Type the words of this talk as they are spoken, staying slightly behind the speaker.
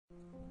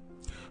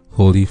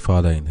Holy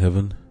Father in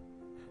heaven,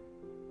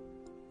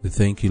 we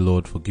thank you,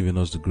 Lord, for giving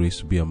us the grace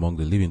to be among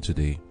the living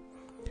today.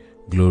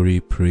 Glory,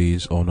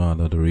 praise, honor,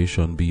 and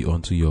adoration be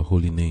unto your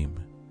holy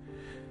name.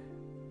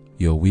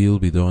 Your will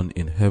be done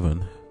in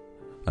heaven,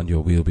 and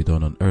your will be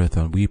done on earth,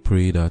 and we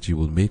pray that you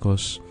will make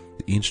us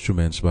the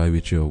instruments by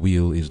which your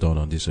will is done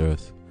on this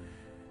earth.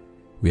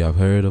 We have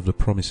heard of the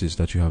promises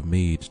that you have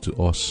made to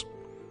us,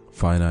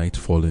 finite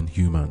fallen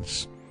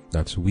humans,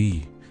 that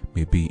we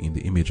may be in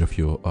the image of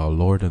our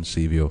Lord and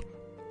Savior,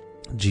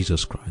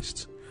 Jesus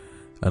Christ.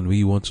 And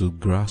we want to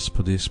grasp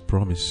this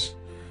promise,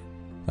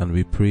 and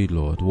we pray,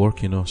 Lord,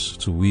 work in us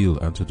to will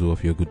and to do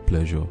of your good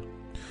pleasure.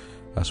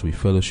 As we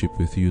fellowship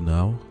with you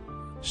now,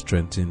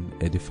 strengthen,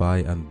 edify,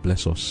 and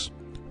bless us.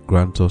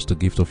 Grant us the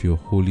gift of your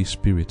Holy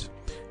Spirit.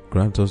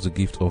 Grant us the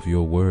gift of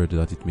your word,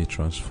 that it may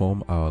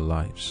transform our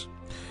lives.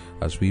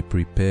 As we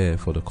prepare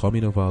for the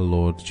coming of our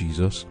Lord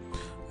Jesus,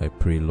 I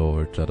pray,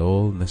 Lord, that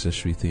all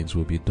necessary things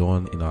will be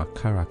done in our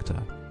character.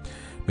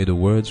 May the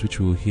words which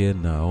we will hear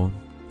now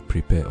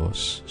prepare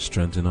us,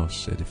 strengthen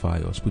us, edify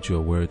us. Put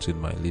your words in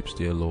my lips,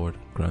 dear Lord.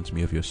 Grant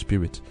me of your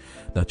Spirit,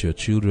 that your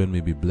children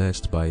may be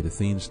blessed by the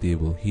things they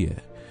will hear.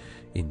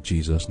 In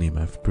Jesus' name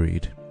I've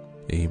prayed.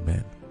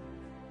 Amen.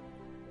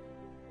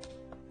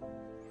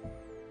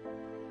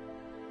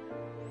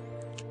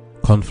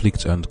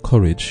 Conflict and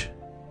Courage,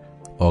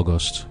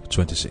 August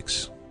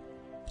 26.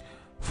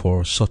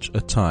 For such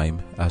a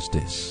time as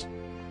this.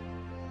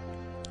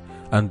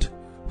 And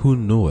who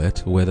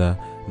knoweth whether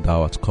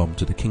thou art come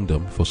to the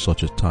kingdom for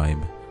such a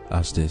time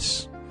as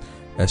this?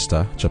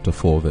 Esther chapter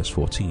 4 verse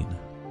 14.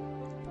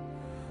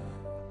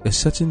 A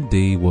certain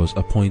day was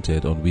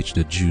appointed on which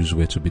the Jews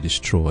were to be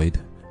destroyed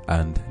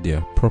and their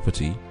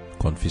property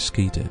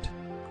confiscated.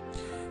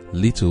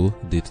 Little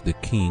did the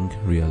king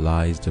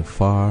realize the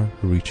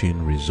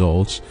far-reaching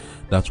results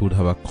that would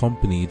have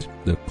accompanied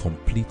the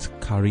complete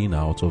carrying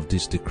out of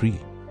this decree.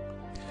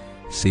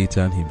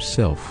 Satan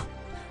himself,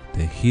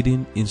 the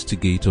hidden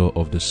instigator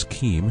of the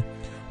scheme,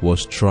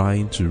 was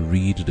trying to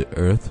rid the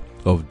earth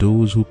of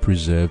those who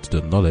preserved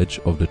the knowledge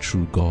of the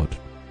true God.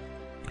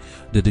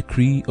 The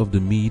decree of the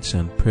Medes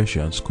and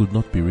Persians could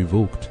not be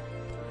revoked.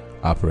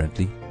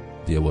 Apparently,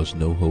 there was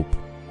no hope.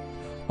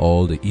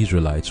 All the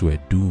Israelites were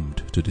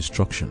doomed to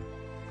destruction.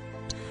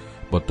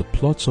 But the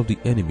plots of the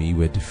enemy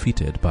were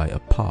defeated by a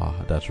power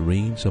that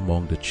reigns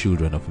among the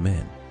children of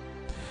men.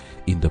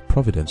 In the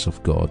providence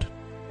of God,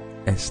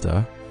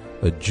 Esther,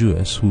 a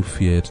Jewess who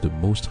feared the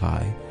Most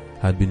High,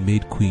 had been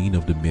made queen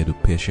of the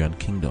Medo-Persian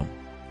kingdom.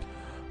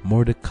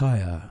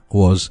 Mordecai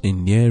was a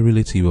near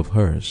relative of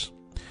hers.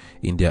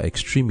 In their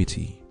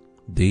extremity,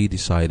 they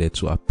decided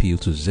to appeal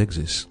to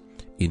Xerxes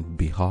in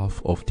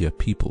behalf of their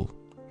people.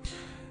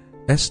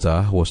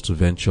 Esther was to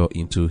venture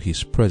into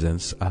his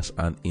presence as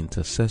an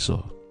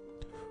intercessor.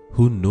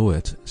 Who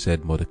knoweth,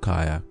 said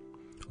Mordecai,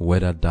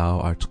 whether thou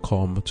art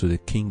come to the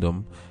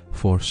kingdom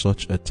for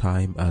such a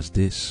time as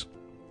this?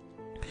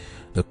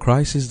 The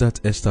crisis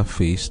that Esther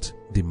faced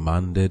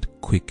demanded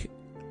quick,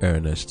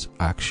 earnest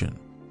action.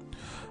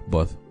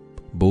 But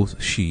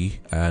both she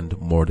and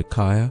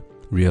Mordecai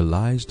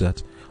realized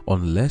that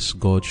unless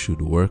God should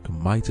work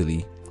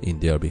mightily in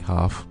their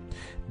behalf,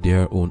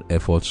 their own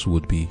efforts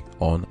would be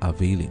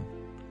unavailing.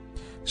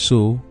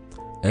 So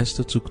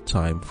Esther took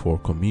time for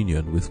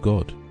communion with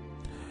God,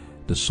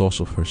 the source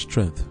of her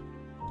strength.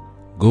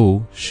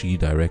 Go, she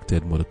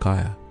directed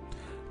Mordecai,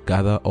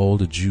 gather all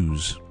the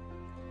Jews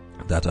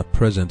that are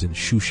present in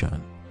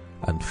Shushan,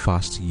 and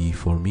fast ye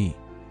for me.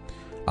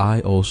 I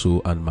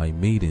also and my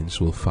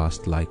maidens will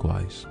fast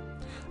likewise.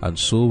 And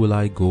so will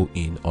I go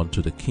in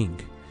unto the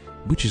king,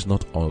 which is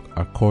not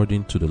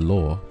according to the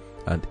law,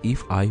 and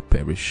if I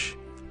perish,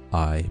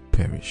 I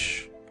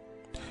perish.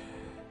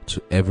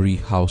 To every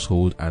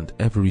household and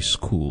every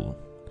school,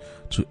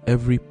 to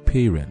every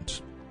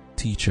parent,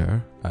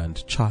 teacher,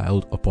 and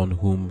child upon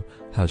whom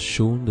has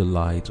shone the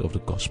light of the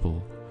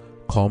gospel,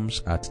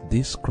 comes at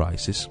this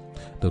crisis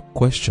the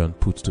question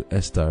put to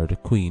Esther the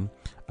queen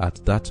at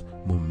that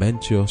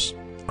momentous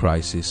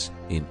crisis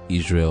in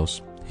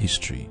Israel's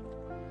history.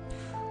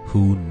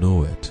 Who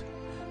knoweth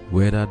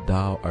whether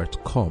thou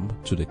art come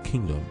to the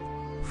kingdom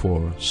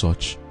for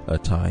such a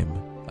time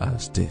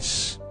as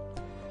this?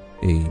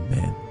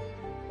 Amen.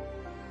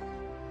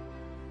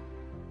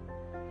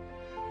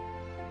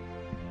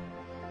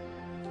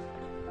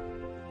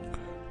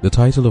 The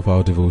title of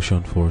our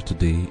devotion for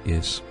today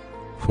is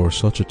For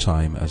Such a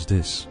Time as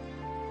This.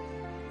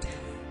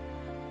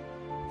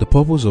 The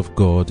purpose of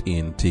God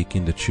in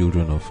taking the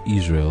children of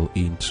Israel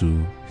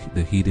into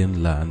the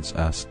hidden lands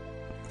as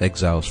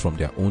exiles from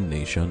their own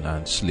nation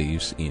and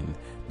slaves in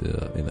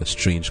a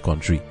strange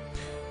country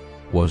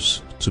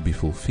was to be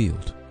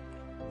fulfilled.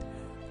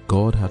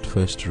 God had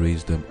first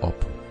raised them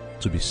up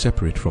to be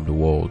separate from the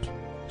world,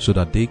 so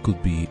that they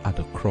could be at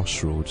a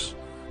crossroads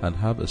and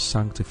have a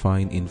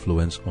sanctifying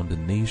influence on the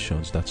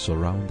nations that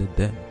surrounded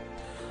them.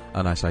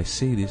 And as I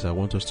say this, I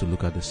want us to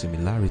look at the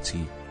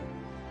similarity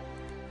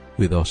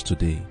with us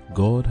today.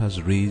 God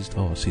has raised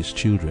us, His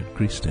children,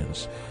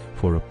 Christians,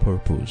 for a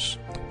purpose,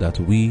 that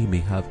we may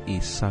have a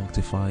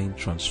sanctifying,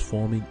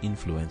 transforming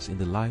influence in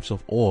the lives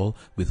of all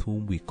with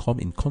whom we come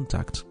in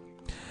contact.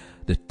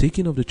 The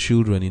taking of the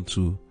children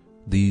into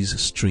these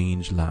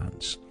strange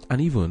lands, and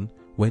even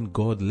when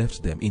God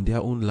left them in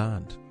their own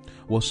land,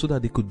 was so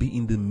that they could be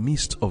in the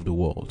midst of the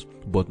world,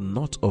 but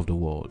not of the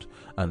world,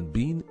 and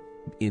being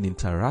in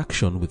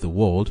interaction with the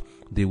world,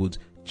 they would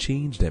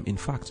change them. In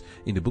fact,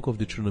 in the book of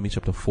Deuteronomy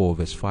chapter 4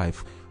 verse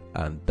 5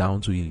 and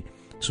down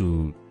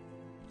to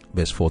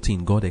verse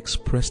 14, God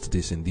expressed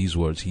this in these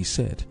words. He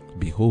said,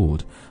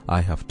 "Behold,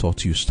 I have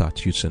taught you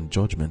statutes and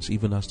judgments,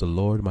 even as the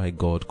Lord my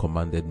God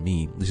commanded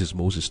me." This is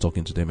Moses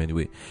talking to them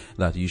anyway,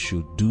 "that you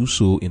should do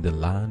so in the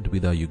land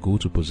whither you go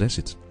to possess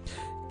it.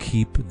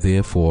 Keep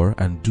therefore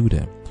and do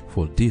them,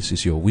 for this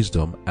is your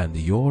wisdom and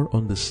your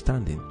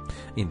understanding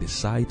in the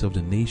sight of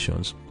the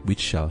nations, which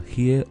shall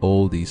hear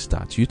all these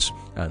statutes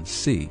and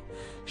say,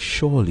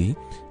 Surely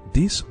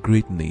this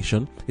great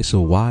nation is a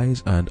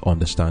wise and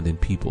understanding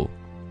people.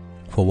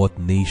 For what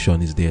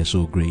nation is there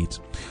so great,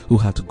 who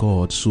hath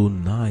God so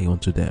nigh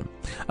unto them,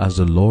 as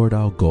the Lord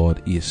our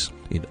God is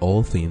in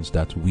all things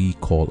that we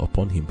call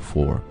upon him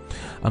for?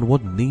 And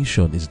what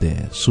nation is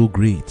there so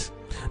great,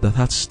 that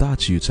hath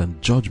statutes and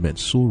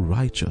judgments so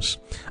righteous,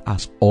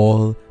 as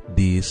all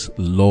this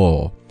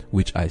law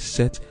which I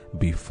set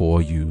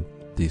before you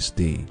this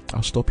day?"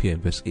 I'll stop here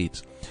in verse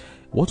 8.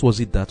 What was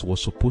it that was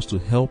supposed to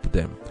help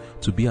them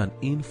to be an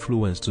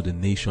influence to the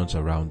nations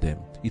around them?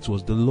 It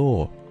was the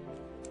law.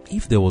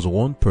 If there was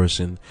one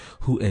person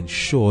who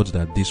ensured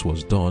that this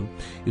was done,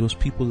 it was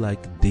people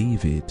like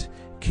David,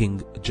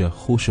 King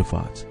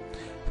Jehoshaphat,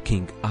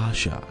 King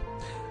Asa,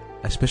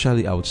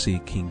 especially I would say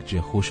King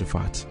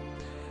Jehoshaphat.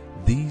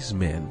 These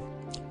men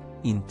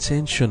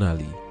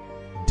intentionally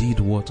did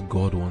what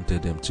God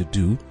wanted them to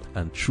do,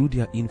 and through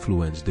their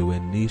influence there were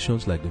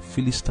nations like the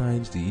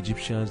Philistines, the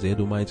Egyptians, the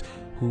Edomites,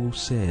 who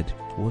said,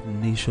 "What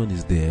nation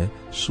is there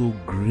so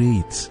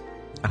great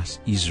as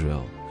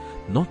Israel?"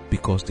 Not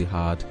because they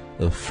had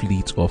a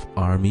fleet of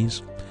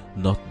armies,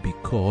 not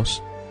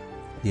because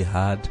they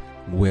had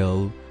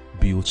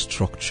well-built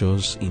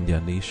structures in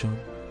their nation,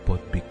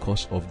 but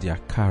because of their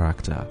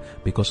character,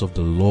 because of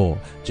the law.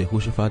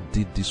 Jehoshaphat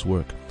did this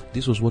work.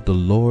 This was what the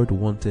Lord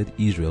wanted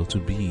Israel to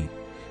be.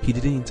 He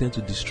didn't intend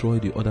to destroy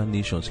the other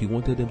nations. He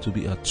wanted them to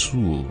be a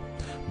tool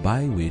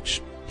by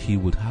which he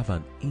would have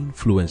an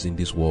influence in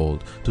this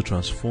world to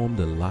transform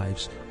the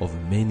lives of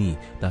many,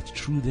 that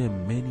through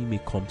them many may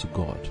come to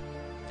God.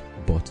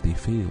 But they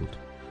failed,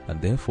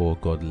 and therefore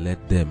God led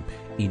them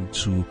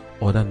into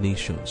other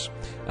nations,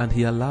 and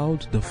he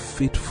allowed the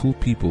faithful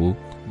people,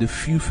 the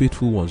few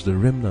faithful ones, the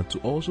remnant, to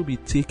also be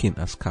taken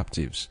as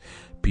captives.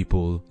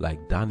 People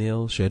like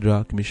Daniel,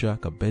 Shadrach,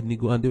 Meshach,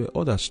 Abednego, and there were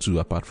others too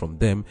apart from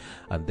them.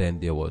 And then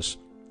there was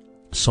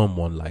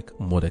someone like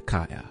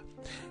Mordecai.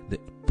 The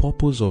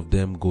purpose of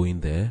them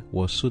going there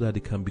was so that they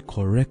can be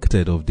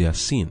corrected of their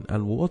sin.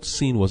 And what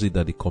sin was it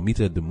that they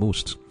committed the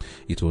most?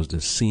 It was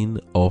the sin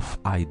of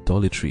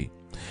idolatry.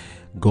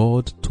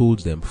 God told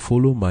them,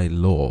 "Follow my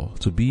law,"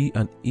 to be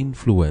an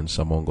influence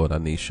among other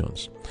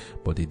nations,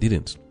 but they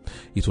didn't.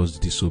 It was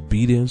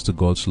disobedience to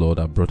God's law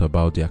that brought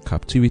about their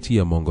captivity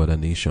among other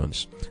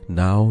nations.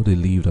 Now they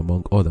lived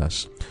among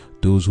others.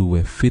 Those who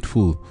were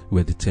faithful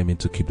were determined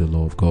to keep the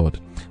law of God.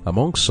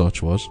 Among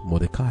such was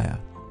Mordecai.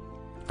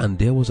 And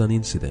there was an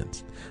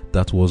incident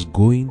that was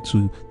going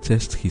to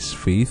test his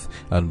faith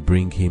and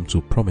bring him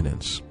to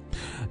prominence.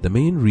 The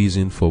main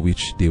reason for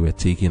which they were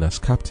taken as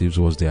captives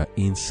was their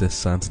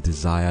incessant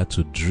desire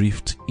to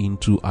drift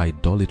into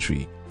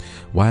idolatry,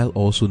 while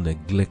also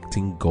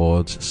neglecting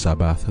God's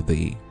Sabbath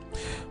day.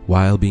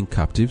 While being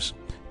captives,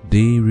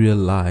 they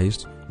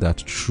realized that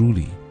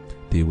truly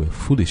they were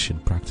foolish in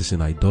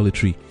practicing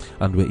idolatry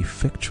and were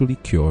effectually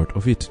cured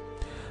of it.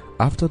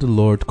 After the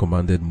Lord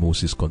commanded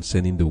Moses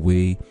concerning the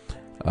way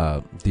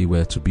they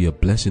were to be a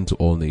blessing to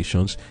all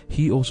nations,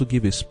 he also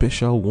gave a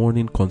special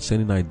warning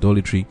concerning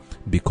idolatry,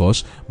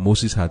 because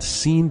Moses had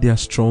seen their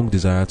strong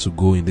desire to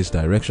go in this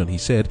direction. He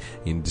said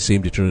in the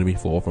same Deuteronomy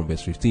 4 from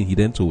verse 15, he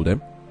then told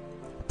them,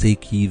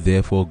 "Take ye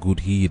therefore good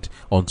heed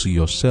unto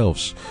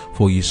yourselves,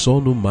 for ye saw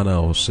no manner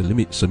of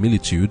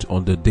similitude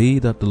on the day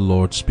that the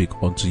Lord spake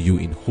unto you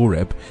in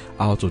Horeb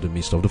out of the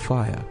midst of the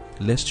fire,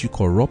 lest you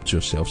corrupt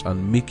yourselves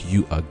and make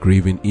you a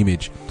graven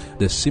image,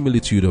 the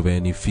similitude of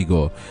any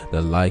figure,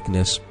 the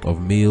likeness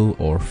of male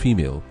or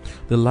female,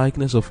 the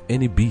likeness of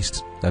any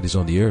beast that is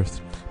on the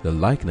earth, the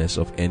likeness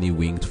of any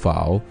winged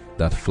fowl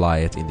that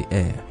flieth in the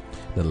air,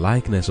 the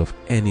likeness of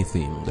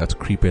anything that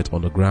creepeth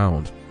on the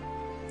ground,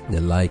 the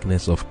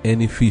likeness of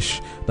any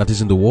fish that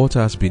is in the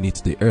waters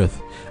beneath the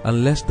earth,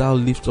 unless thou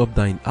lift up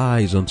thine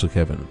eyes unto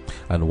heaven,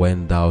 and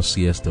when thou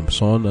seest the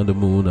sun and the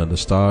moon and the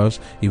stars,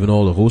 even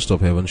all the host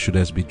of heaven,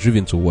 shouldest be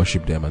driven to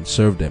worship them and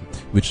serve them,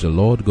 which the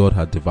Lord God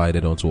hath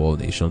divided unto all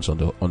nations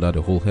under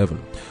the whole heaven.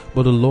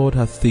 But the Lord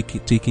hath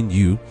taken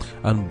you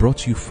and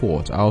brought you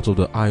forth out of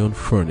the iron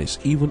furnace,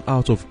 even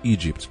out of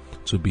Egypt,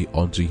 to be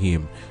unto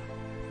him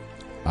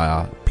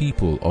a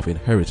people of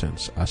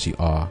inheritance, as ye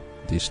are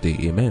this day."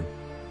 Amen.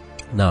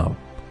 Now,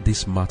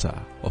 this matter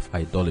of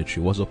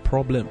idolatry was a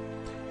problem.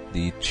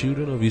 The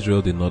children of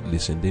Israel did not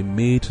listen. They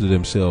made to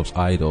themselves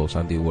idols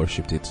and they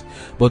worshipped it.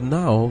 But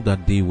now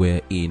that they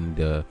were in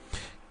the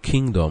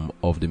kingdom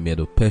of the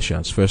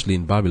Medo-Persians, firstly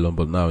in Babylon,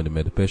 but now in the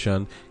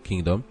Medo-Persian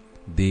kingdom,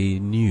 they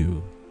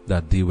knew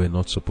that they were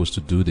not supposed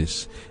to do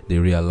this. They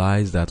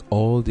realized that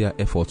all their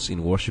efforts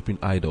in worshipping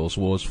idols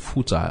was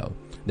futile.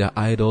 Their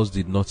idols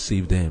did not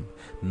save them.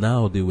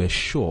 Now they were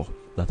sure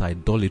that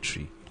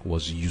idolatry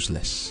was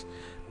useless.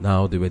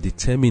 Now they were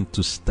determined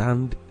to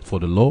stand for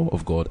the law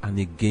of God and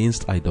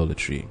against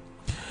idolatry.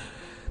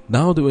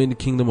 Now they were in the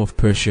kingdom of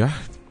Persia.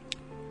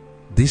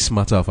 This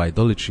matter of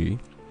idolatry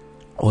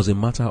was a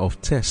matter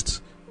of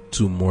test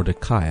to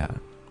Mordecai.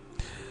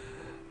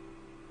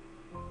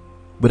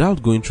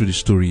 Without going through the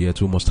story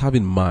yet, we must have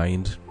in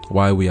mind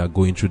why we are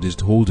going through this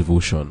whole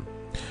devotion.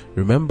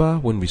 Remember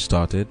when we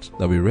started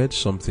that we read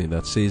something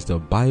that says the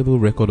Bible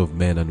record of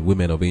men and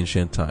women of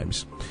ancient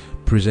times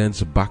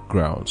presents a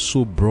background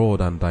so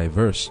broad and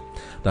diverse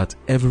that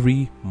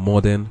every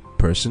modern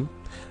person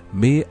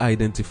may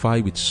identify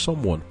with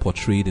someone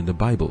portrayed in the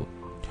Bible.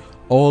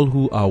 All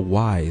who are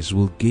wise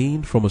will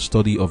gain from a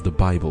study of the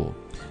Bible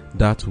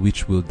that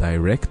which will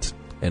direct,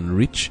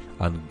 enrich,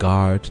 and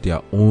guard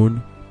their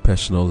own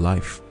personal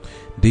life.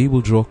 They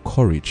will draw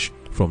courage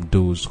from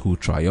those who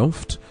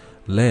triumphed,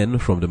 learn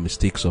from the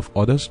mistakes of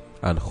others,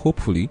 and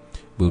hopefully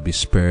will be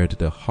spared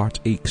the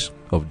heartaches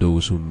of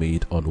those who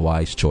made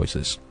unwise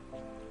choices.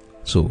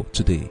 So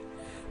today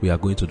we are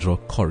going to draw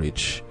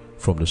courage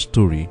from the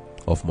story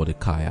of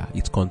Mordecai.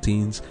 It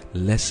contains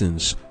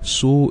lessons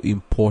so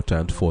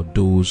important for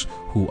those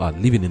who are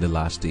living in the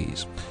last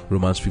days.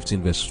 Romans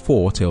 15 verse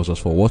 4 tells us,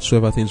 "For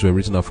whatsoever things were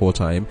written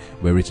aforetime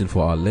were written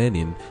for our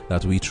learning,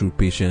 that we through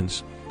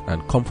patience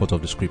and comfort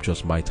of the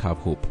scriptures might have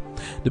hope."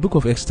 The book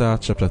of Esther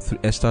chapter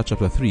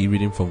 3,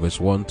 reading from verse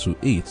 1 to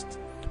 8,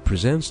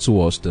 presents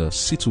to us the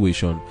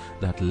situation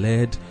that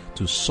led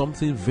to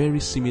something very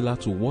similar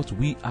to what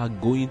we are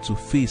going to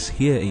face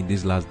here in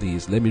these last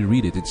days. Let me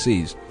read it. It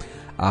says,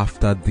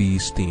 "After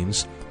these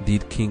things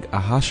did King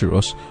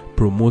Ahasuerus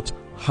promote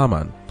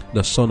Haman,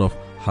 the son of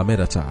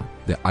Hammedatha,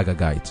 the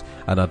Agagite,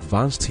 and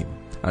advanced him,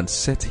 and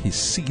set his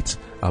seat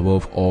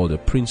above all the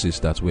princes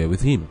that were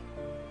with him.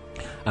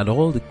 And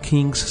all the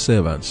king's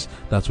servants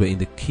that were in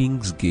the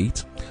king's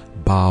gate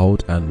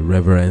bowed and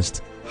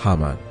reverenced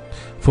Haman,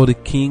 for the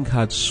king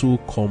had so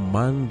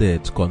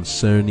commanded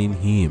concerning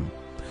him.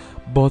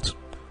 But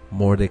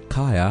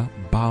Mordecai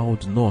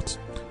bowed not,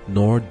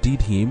 nor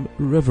did him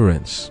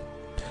reverence.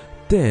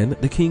 Then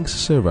the king's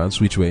servants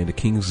which were in the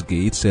king's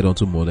gate said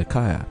unto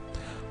Mordecai,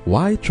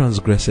 Why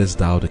transgressest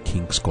thou the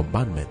king's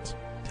commandment?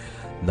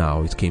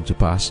 Now it came to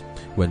pass,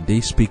 when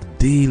they spake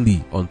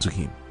daily unto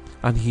him,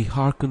 and he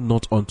hearkened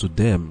not unto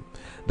them,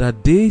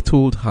 that they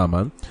told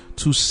Haman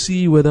to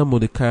see whether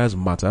Mordecai's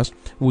matters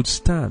would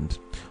stand,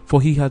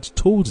 for he had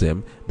told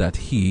them that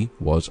he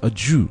was a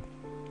Jew.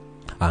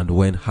 And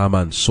when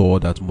Haman saw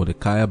that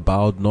Mordecai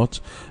bowed not,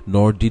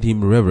 nor did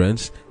him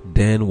reverence,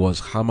 then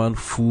was Haman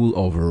full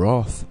of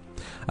wrath,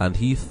 and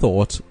he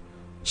thought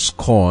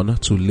scorn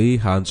to lay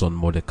hands on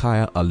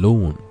Mordecai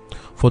alone,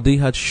 for they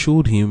had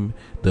showed him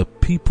the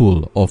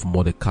people of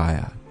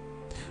Mordecai.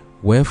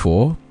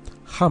 Wherefore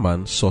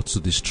Haman sought to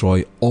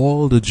destroy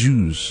all the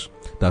Jews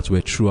that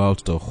were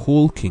throughout the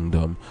whole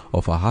kingdom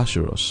of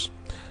Ahasuerus,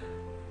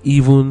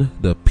 even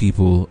the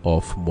people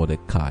of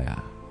Mordecai.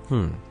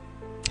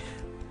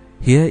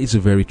 Here is a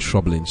very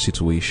troubling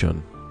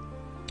situation.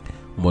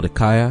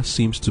 Mordecai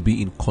seems to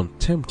be in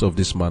contempt of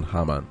this man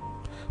Haman.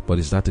 But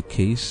is that the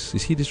case?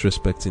 Is he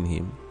disrespecting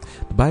him?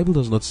 The Bible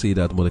does not say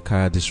that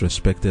Mordecai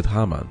disrespected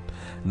Haman.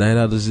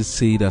 Neither does it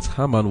say that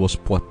Haman was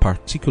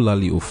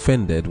particularly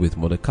offended with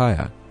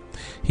Mordecai.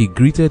 He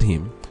greeted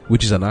him,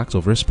 which is an act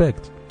of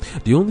respect.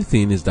 The only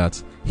thing is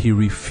that he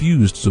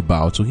refused to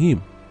bow to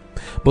him.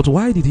 But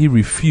why did he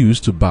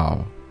refuse to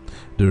bow?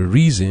 The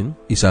reason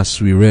is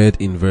as we read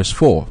in verse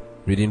 4.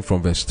 Reading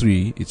from verse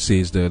 3, it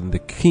says, Then the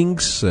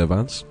king's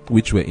servants,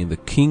 which were in the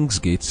king's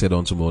gate, said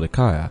unto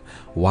Mordecai,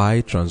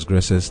 Why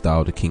transgressest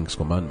thou the king's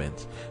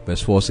commandment?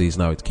 Verse 4 says,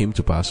 Now it came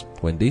to pass,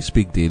 when they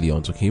spake daily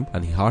unto him,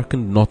 and he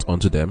hearkened not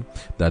unto them,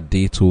 that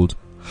they told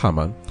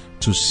Haman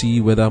to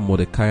see whether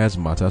Mordecai's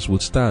matters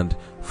would stand,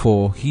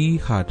 for he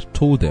had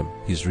told them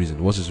his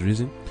reason. What's his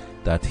reason?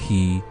 That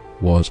he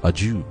was a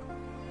Jew.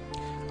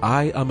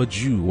 I am a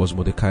Jew was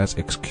Mordecai's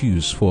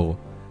excuse for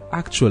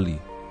actually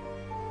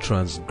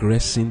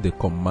transgressing the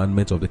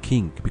commandment of the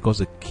king, because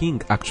the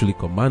king actually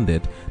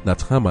commanded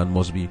that Haman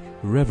must be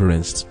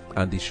reverenced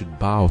and they should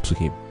bow to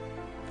him.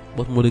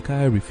 But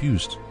Mordecai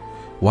refused.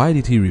 Why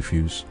did he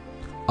refuse?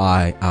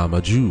 I am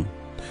a Jew.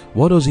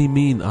 What does he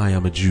mean, I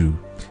am a Jew?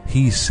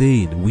 He's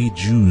saying we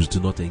Jews do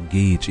not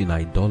engage in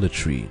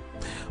idolatry.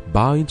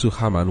 Bowing to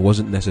Haman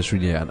wasn't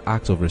necessarily an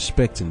act of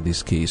respect in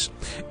this case.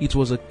 It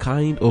was a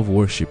kind of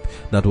worship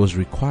that was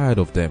required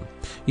of them.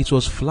 It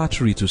was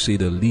flattery, to say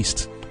the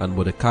least, and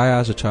Mordecai,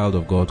 as a child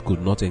of God,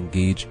 could not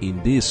engage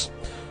in this.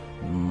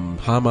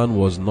 Haman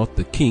was not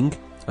the king,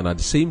 and at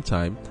the same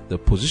time, the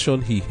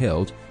position he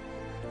held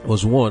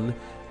was one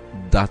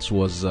that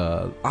was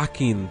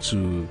akin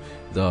to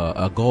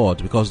the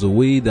god, because the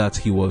way that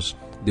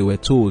they were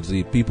told,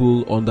 the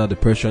people under the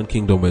Persian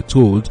kingdom were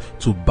told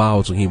to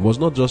bow to him, was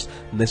not just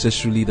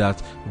necessarily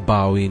that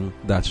bowing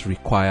that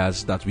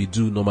requires that we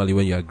do normally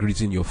when you are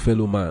greeting your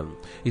fellow man.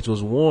 It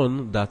was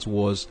one that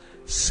was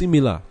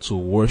similar to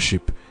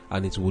worship,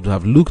 and it would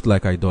have looked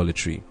like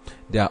idolatry.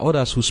 There are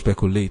others who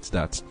speculate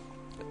that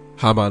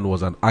Haman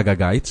was an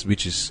Agagite,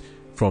 which is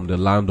from the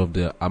land of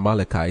the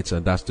Amalekites,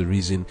 and that's the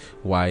reason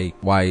why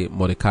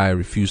Mordecai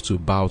refused to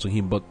bow to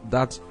him. But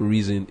that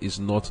reason is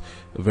not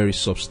very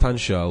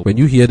substantial. When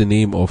you hear the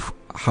name of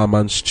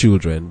Haman's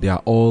children, they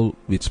are all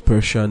with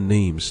Persian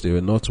names. They were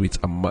not with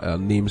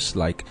names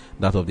like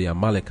that of the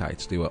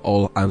Amalekites. They were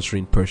all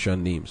answering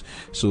Persian names.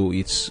 So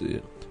it's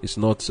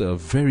not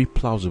very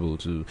plausible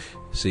to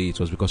say it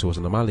was because he was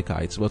an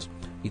Amalekite, but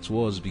it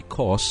was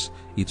because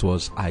it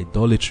was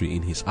idolatry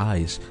in his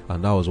eyes,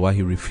 and that was why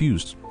he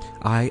refused.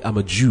 I am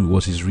a Jew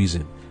was his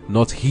reason.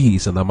 Not he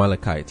is an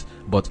Amalekite,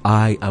 but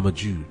I am a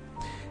Jew.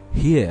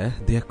 Here,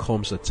 there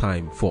comes a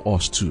time for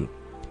us too.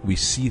 We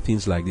see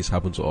things like this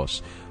happen to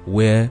us,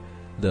 where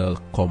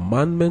the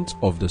commandment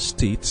of the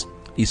state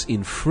is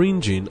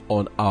infringing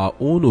on our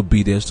own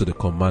obedience to the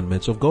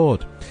commandments of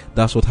God.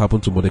 That's what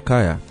happened to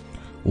Mordecai.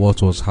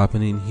 What was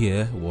happening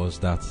here was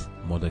that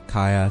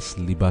Mordecai's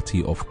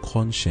liberty of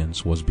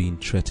conscience was being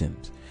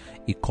threatened.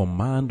 A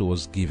command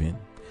was given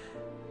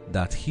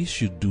that he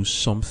should do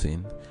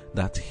something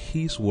that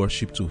his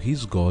worship to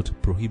his God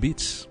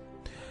prohibits.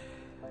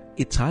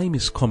 A time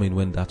is coming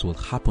when that will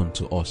happen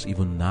to us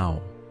even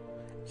now.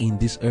 In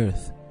this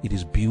earth, it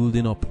is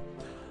building up.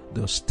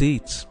 The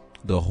state,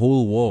 the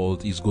whole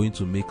world is going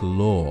to make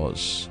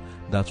laws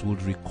that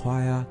would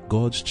require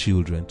God's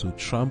children to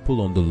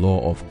trample on the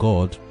law of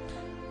God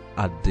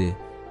at the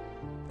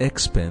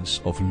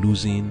expense of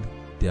losing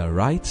their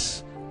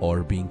rights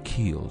or being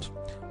killed.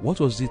 What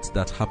was it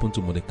that happened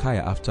to Mordecai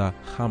after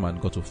Haman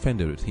got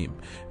offended with him?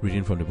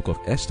 Reading from the book of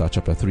Esther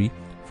chapter 3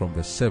 from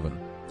verse 7.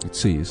 It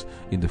says,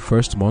 in the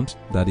first month,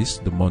 that is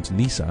the month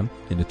Nisan,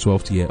 in the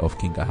 12th year of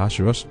King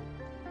Ahasuerus,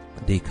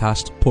 they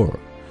cast pur,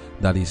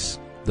 that is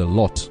the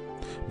lot,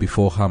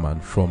 before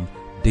Haman from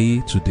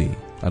day to day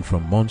and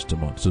from month to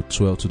month, to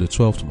the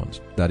 12th month,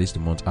 that is the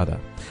month Adar.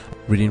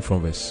 Reading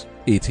from verse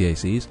 8 here, it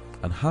says,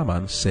 and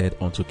Haman said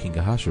unto King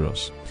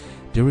Ahasuerus,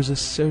 there is a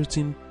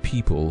certain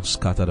people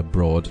scattered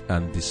abroad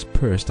and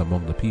dispersed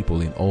among the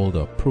people in all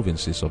the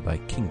provinces of thy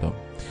kingdom,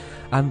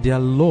 and their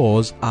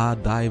laws are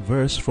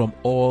diverse from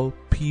all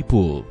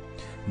people,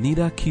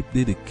 neither keep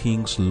they the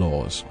king's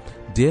laws.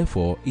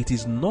 Therefore it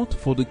is not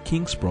for the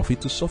king's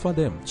profit to suffer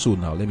them. So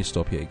now let me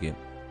stop here again.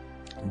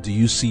 Do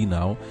you see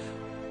now?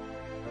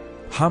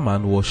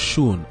 Haman was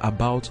shown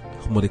about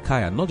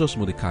Mordecai, not just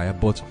Mordecai,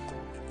 but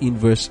in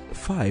verse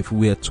 5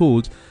 we are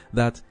told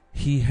that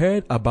he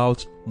heard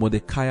about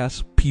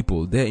Mordecai's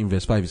people. There in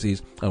verse 5 it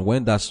says, and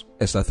when, that's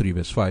Esther 3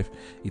 verse 5,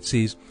 it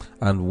says,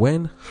 and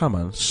when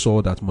Haman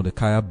saw that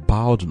Mordecai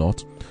bowed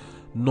not,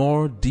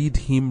 nor did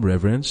him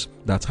reverence,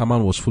 that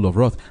Haman was full of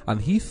wrath,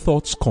 and he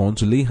thought scorn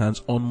to lay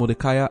hands on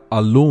Mordecai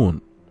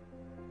alone.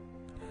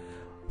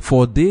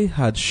 For they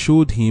had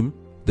showed him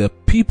the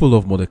people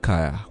of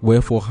Mordecai,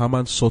 wherefore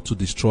Haman sought to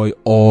destroy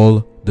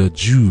all the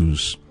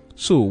Jews.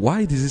 So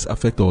why does this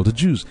affect all the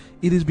Jews?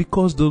 It is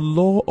because the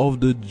law of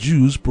the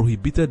Jews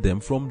prohibited them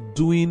from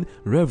doing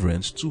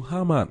reverence to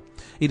Haman.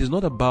 It is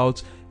not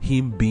about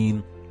Haman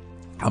being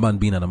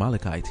an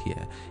Amalekite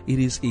here. It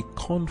is a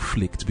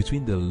conflict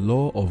between the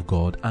law of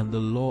God and the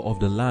law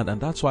of the land.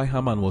 And that's why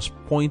Haman was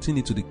pointing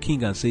it to the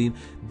king and saying,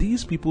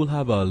 these people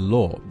have a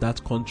law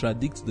that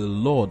contradicts the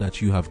law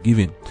that you have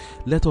given.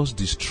 Let us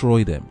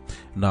destroy them.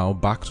 Now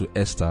back to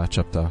Esther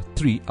chapter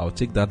 3. I'll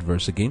take that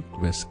verse again.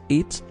 Verse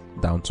 8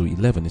 down to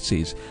 11, it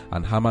says,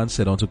 and Haman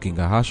said unto King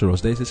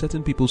Ahasuerus, there is a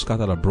certain people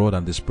scattered abroad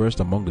and dispersed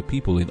among the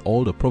people in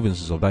all the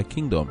provinces of thy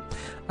kingdom,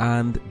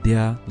 and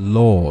their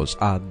laws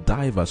are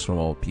diverse from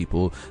all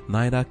people,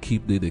 neither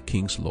keep they the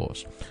king's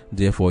laws.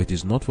 Therefore it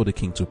is not for the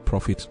king's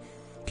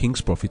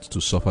profit to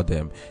suffer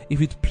them.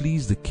 If it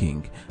please the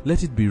king,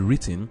 let it be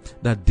written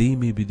that they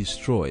may be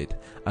destroyed,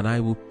 and I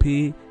will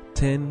pay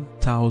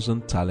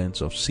 10,000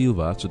 talents of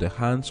silver to the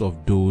hands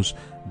of those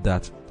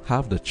that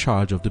have the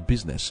charge of the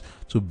business,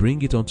 to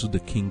bring it unto the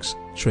king's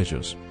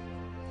treasures.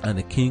 And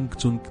the king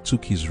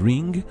took his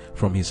ring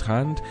from his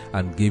hand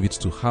and gave it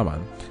to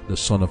Haman, the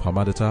son of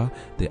Hammedatha,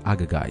 the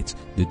Agagite,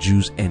 the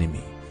Jews'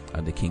 enemy.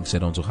 And the king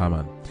said unto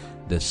Haman,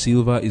 the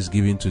silver is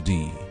given to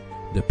thee,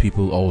 the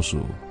people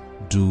also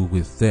do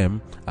with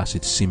them as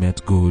it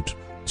seemeth good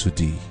to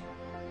thee.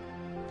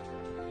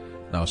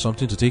 Now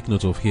something to take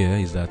note of here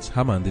is that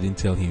Haman didn't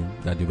tell him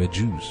that they were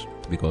Jews,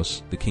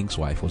 because the king's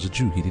wife was a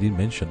Jew. He didn't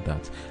mention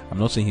that. I'm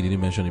not saying he didn't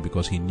mention it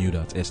because he knew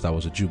that Esther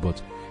was a Jew, but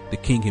the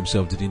king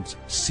himself didn't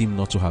seem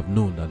not to have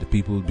known that the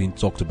people being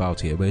talked about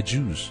here were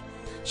Jews.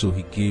 So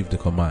he gave the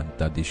command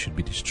that they should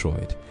be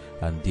destroyed,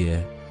 and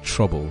their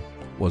trouble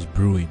was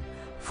brewing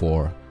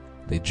for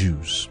the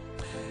Jews.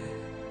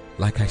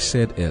 Like I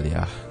said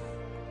earlier,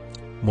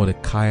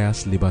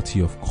 Mordecai's liberty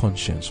of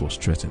conscience was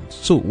threatened.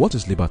 So, what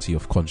is liberty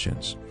of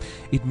conscience?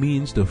 It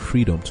means the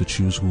freedom to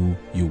choose who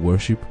you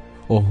worship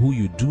or who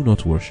you do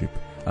not worship,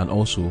 and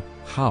also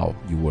how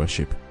you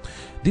worship.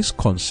 This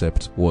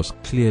concept was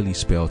clearly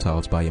spelled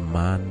out by a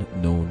man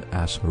known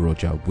as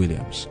Roger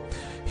Williams.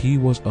 He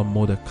was a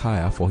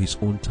Mordecai for his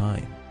own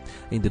time.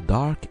 In the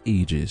Dark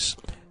Ages,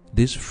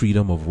 this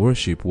freedom of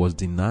worship was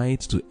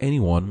denied to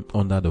anyone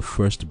under the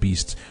first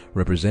beast,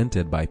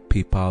 represented by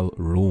papal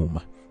Rome.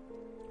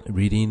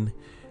 Reading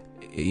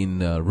in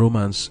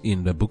Romans,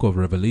 in the book of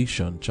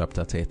Revelation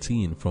chapter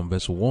 13 from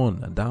verse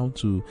 1 down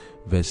to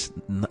verse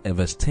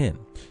 10,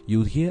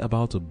 you'll hear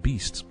about a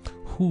beast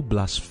who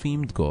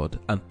blasphemed God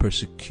and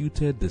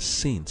persecuted the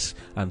saints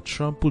and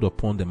trampled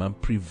upon them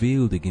and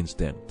prevailed against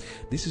them.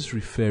 This is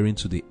referring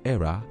to the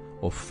era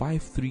of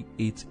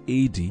 538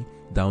 AD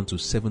down to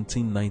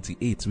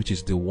 1798, which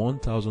is the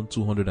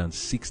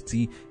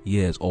 1260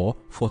 years or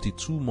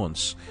 42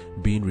 months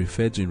being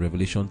referred to in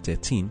Revelation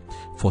 13.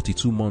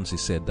 42 months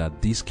is said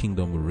that this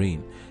kingdom will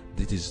reign.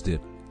 This is the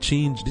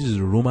change. This is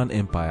the Roman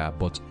Empire,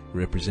 but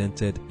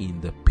represented in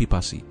the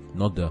papacy,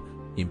 not the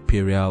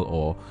imperial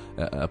or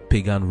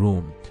pagan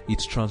Rome.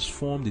 It's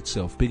transformed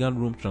itself. Pagan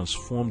Rome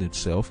transformed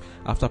itself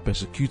after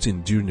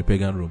persecuting during the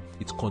pagan Rome.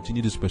 It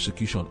continued its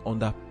persecution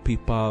under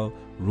papal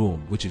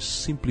Rome, which is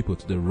simply put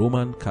the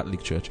Roman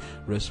Catholic Church,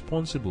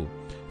 responsible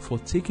for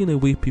taking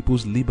away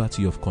people's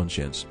liberty of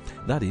conscience.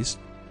 That is,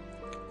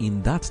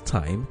 in that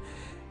time,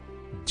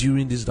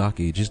 during these dark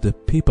ages, the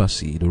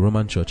papacy, the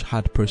Roman Church,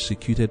 had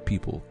persecuted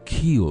people,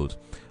 killed,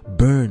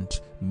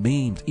 burnt,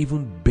 maimed,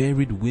 even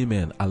buried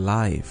women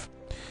alive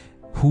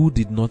who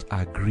did not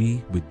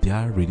agree with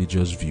their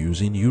religious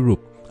views in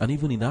Europe and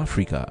even in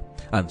Africa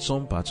and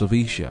some parts of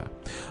Asia.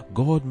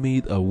 God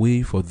made a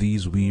way for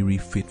these weary,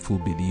 faithful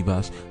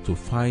believers to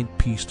find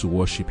peace to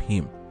worship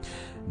Him.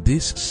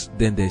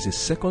 Then there's a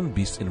second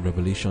beast in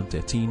Revelation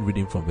 13,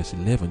 reading from verse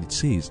 11. It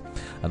says,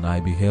 "And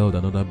I beheld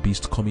another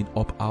beast coming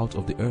up out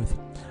of the earth,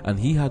 and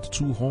he had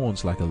 2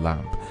 horns like a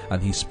lamb,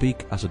 and he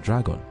spake as a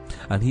dragon,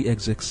 and he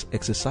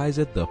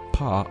exercised the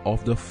power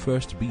of the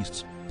first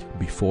beast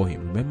before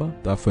him." Remember,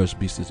 that first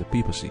beast is the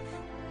papacy.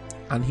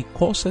 "And he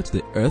causeth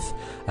the earth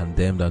and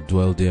them that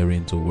dwell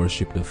therein to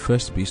worship the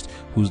first beast,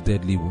 whose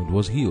deadly wound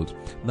was healed."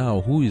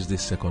 Now, who is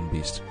this second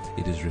beast?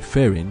 It is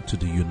referring to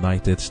the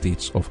United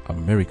States of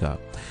America.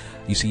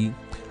 You see,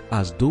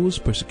 as those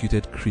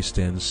persecuted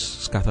Christians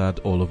scattered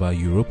all over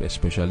Europe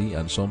especially,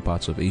 and some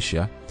parts of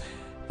Asia,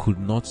 could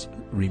not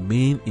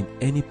remain in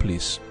any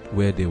place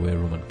where they were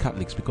Roman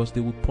Catholics, because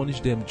they would punish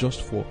them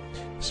just for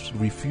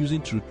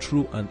refusing to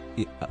throw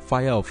a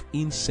fire of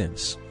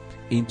incense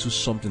into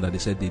something that they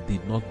said they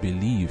did not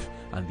believe,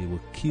 and they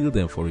would kill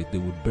them for it. They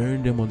would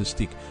burn them on the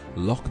stake,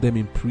 lock them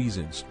in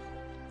prisons,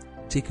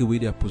 take away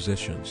their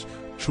possessions,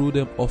 throw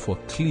them off a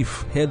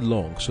cliff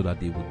headlong so that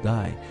they would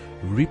die,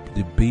 rip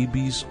the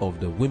babies of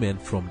the women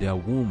from their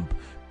womb,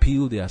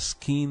 peel their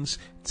skins,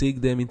 take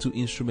them into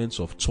instruments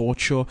of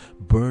torture,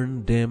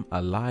 burn them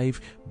alive,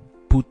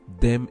 put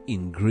them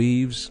in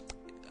graves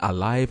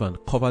alive and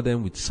cover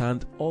them with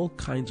sand. All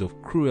kinds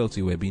of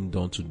cruelty were being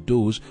done to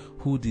those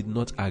who did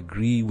not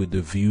agree with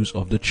the views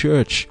of the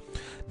church.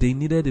 They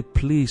needed a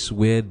place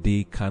where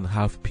they can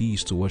have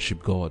peace to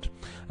worship God,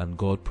 and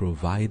God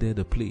provided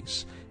a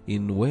place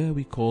in where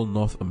we call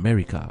North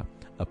America,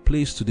 a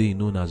place today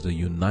known as the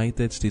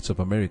United States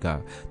of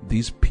America.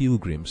 These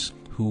pilgrims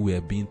who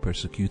were being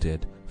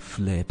persecuted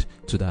fled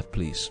to that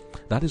place.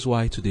 That is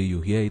why today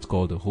you hear it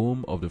called the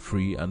home of the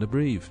free and the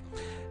brave.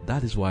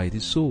 That is why it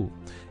is so.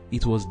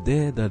 It was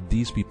there that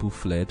these people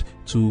fled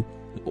to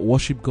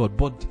worship God.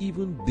 But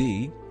even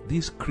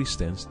these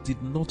Christians,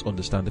 did not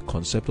understand the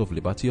concept of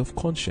liberty of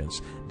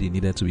conscience. They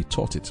needed to be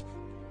taught it.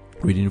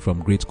 Reading from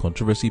Great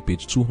Controversy,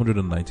 page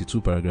 292,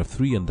 paragraph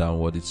 3 and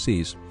downward, it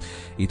says,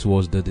 "It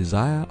was the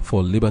desire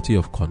for liberty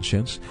of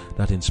conscience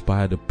that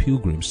inspired the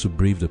pilgrims to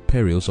brave the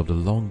perils of the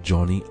long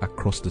journey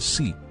across the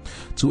sea,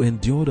 to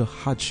endure the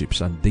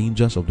hardships and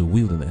dangers of the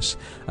wilderness,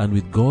 and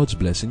with God's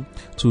blessing,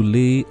 to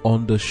lay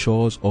on the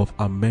shores of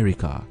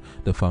America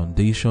the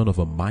foundation of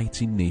a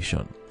mighty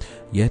nation.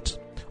 Yet,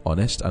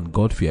 honest and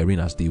God-fearing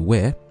as they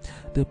were,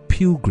 the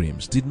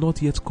pilgrims did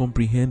not yet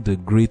comprehend the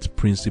great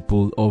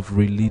principle of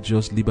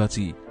religious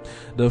liberty.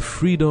 The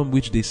freedom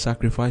which they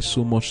sacrificed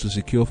so much to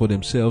secure for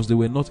themselves, they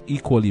were not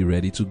equally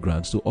ready to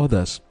grant to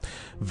others.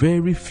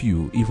 Very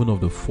few, even of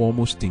the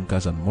foremost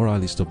thinkers and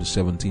moralists of the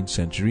 17th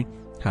century,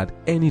 had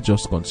any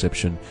just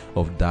conception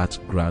of that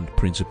grand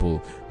principle,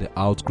 the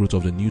outgrowth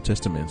of the New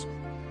Testament,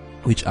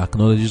 which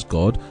acknowledges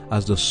God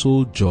as the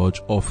sole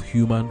judge of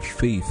human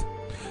faith.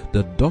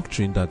 The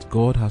doctrine that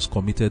God has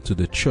committed to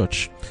the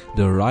church,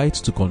 the right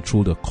to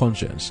control the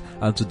conscience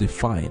and to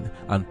define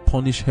and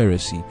punish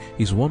heresy,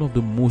 is one of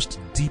the most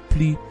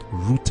deeply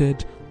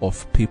rooted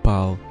of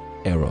papal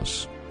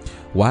errors.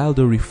 While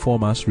the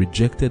reformers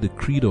rejected the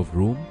creed of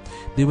Rome,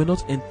 they were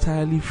not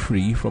entirely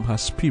free from her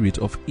spirit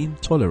of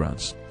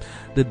intolerance.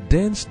 The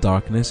dense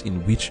darkness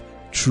in which,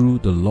 through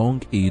the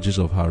long ages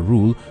of her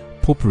rule,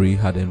 popery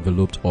had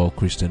enveloped all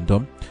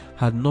Christendom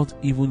had not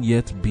even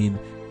yet been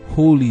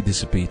wholly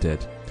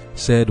dissipated,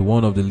 said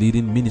one of the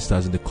leading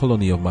ministers in the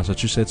colony of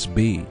Massachusetts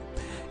Bay.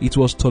 It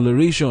was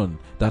toleration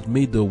that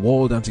made the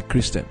world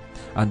anti-Christian,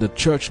 and the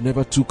church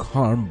never took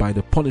harm by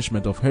the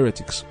punishment of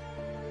heretics.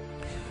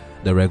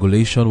 The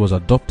regulation was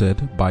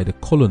adopted by the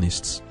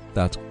colonists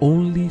that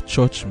only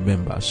church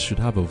members should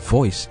have a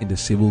voice in the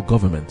civil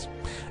government.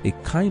 A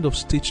kind of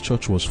state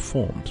church was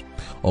formed,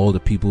 all the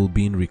people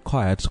being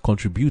required to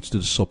contribute to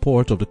the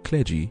support of the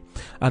clergy,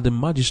 and the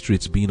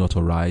magistrates being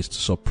authorized to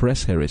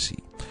suppress heresy.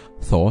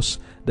 Thus,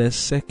 the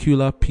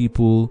secular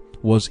people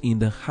was in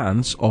the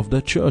hands of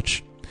the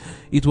church.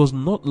 It was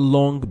not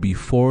long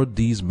before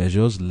these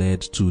measures led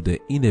to the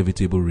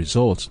inevitable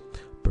result,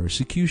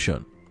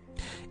 persecution.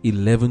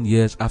 11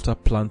 years after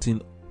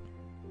the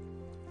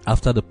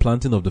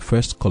planting of the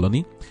first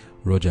colony,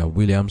 Roger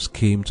Williams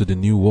came to the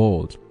New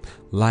World.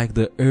 Like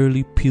the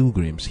early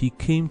pilgrims, he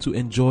came to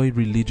enjoy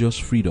religious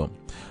freedom.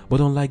 But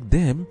unlike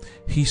them,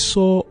 he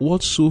saw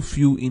what so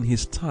few in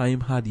his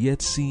time had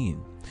yet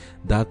seen,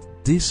 that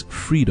this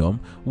freedom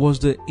was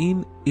the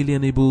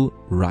inalienable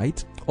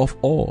right of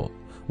all,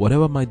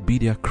 whatever might be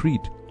their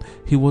creed.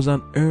 He was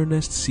an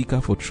earnest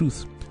seeker for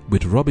truth,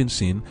 with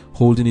Robinson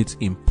holding it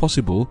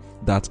impossible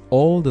that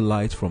all the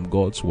light from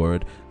God's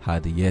word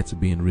had yet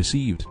been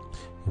received.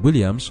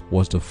 Williams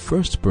was the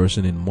first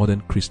person in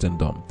modern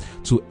Christendom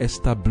to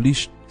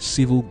establish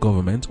civil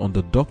government on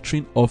the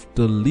doctrine of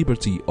the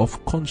liberty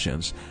of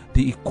conscience,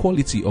 the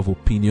equality of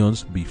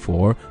opinions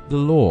before the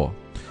law.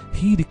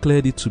 He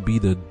declared it to be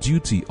the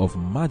duty of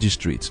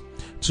magistrates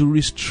to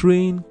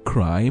restrain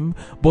crime,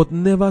 but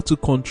never to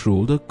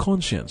control the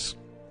conscience.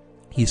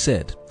 He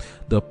said,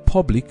 the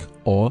public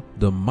or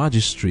the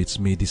magistrates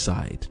may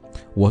decide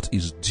what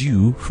is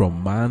due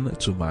from man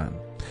to man.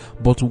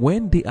 But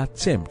when they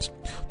attempt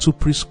to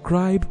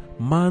prescribe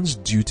man's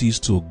duties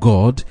to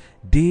God,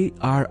 they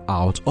are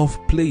out of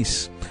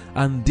place,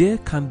 and there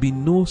can be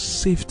no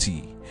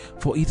safety.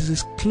 For it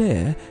is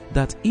clear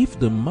that if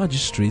the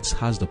magistrate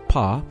has the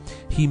power,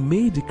 he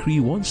may decree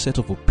one set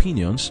of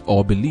opinions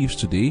or beliefs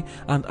today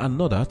and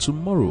another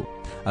tomorrow,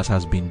 as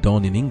has been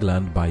done in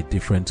England by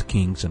different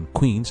kings and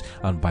queens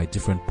and by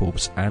different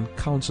popes and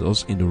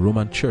councils in the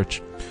Roman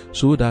Church,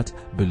 so that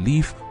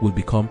belief will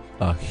become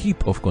a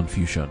heap of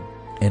confusion.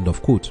 End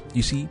of quote.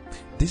 You see,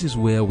 this is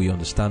where we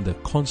understand the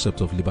concept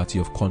of liberty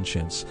of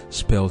conscience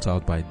spelled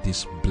out by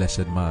this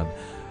blessed man,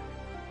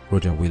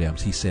 Roger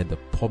Williams. He said the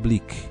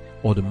public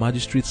or the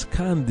magistrates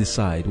can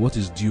decide what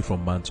is due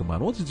from man to man.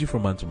 What is due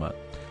from man to man?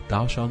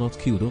 Thou shalt not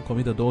kill, don't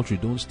commit adultery,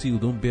 don't steal,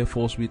 don't bear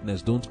false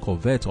witness, don't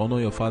covet,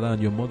 honor your father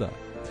and your mother.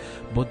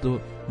 But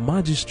the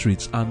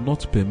magistrates are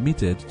not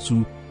permitted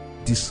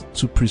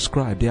to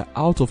prescribe. They are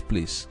out of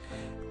place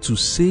to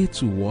say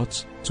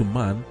to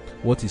man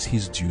what is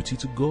his duty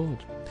to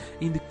God.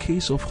 In the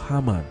case of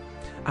Haman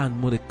and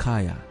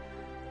Mordecai,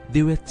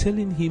 they were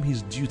telling him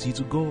his duty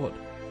to God.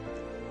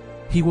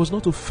 He was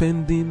not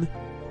offending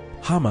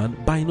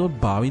Haman by not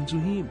bowing to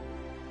him.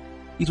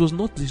 It was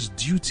not his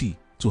duty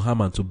to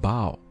Haman to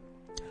bow,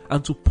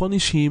 and to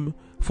punish him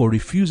for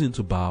refusing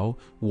to bow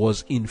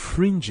was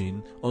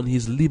infringing on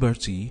his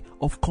liberty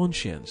of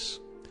conscience.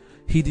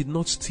 He did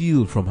not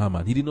steal from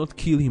Haman, he did not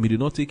kill him, he did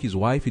not take his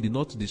wife, he did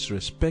not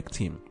disrespect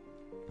him,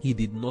 he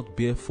did not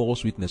bear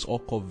false witness or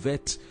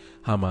covet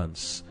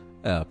Haman's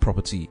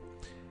property.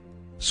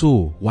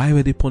 So why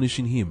were they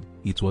punishing him?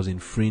 It was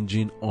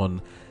infringing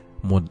on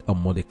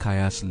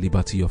Mordecai's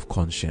liberty of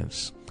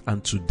conscience.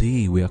 And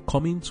today we are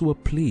coming to a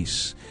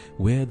place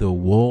where the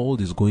world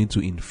is going to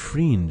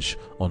infringe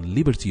on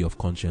liberty of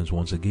conscience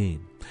once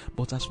again.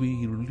 But as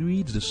we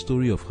read the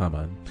story of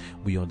Haman,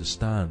 we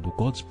understand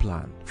God's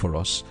plan for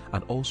us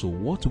and also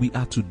what we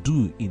are to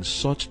do in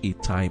such a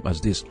time as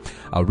this.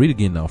 I'll read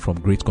again now from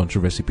Great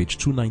Controversy, page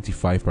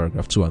 295,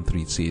 paragraph 2 and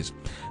 3. It says,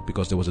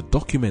 because there was a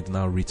document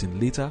now written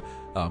later,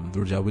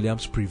 Roger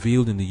Williams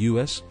prevailed in the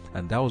US,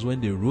 and that was when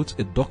they wrote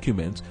a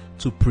document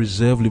to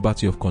preserve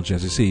liberty of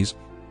conscience. It says,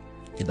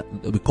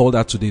 we call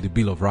that today the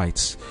Bill of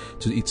Rights.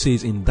 It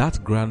says, in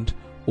that grand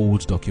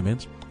old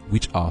document,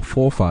 which our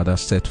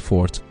forefathers set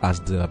forth as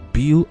the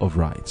Bill of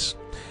Rights,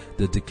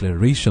 the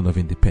Declaration of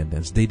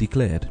Independence, they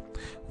declared,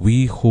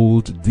 we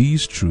hold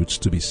these truths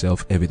to be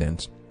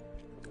self-evident,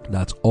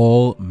 that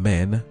all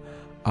men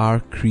are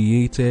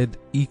created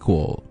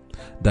equal,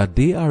 that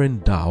they are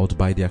endowed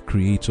by their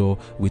Creator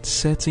with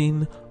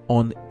certain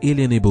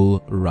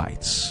unalienable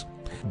rights,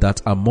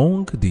 that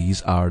among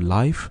these are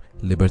life,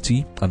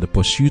 liberty, and the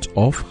pursuit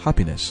of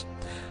happiness.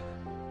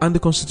 And the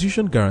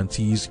Constitution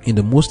guarantees in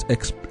the most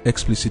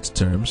explicit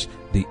terms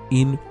the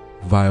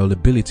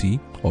inviolability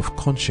of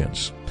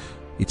conscience.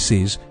 It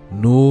says,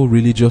 no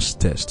religious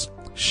test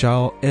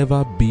shall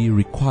ever be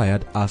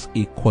required as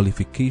a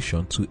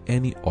qualification to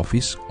any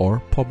office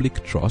or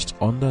public trust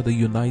under the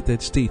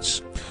United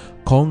States.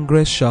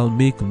 Congress shall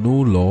make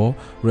no law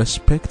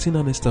respecting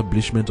an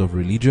establishment of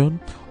religion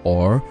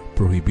or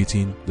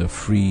prohibiting the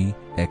free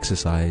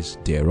exercise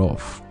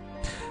thereof.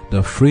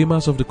 The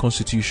framers of the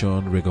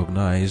Constitution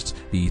recognized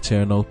the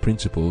eternal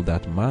principle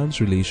that man's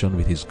relation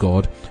with his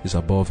God is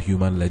above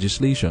human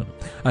legislation,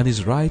 and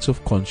his rights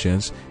of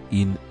conscience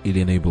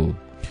inalienable.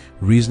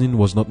 Reasoning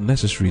was not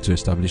necessary to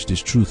establish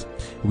this truth.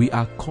 We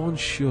are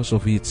conscious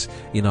of it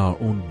in our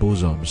own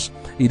bosoms.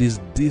 It is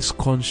this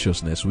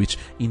consciousness which,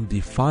 in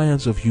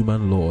defiance of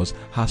human laws,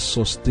 has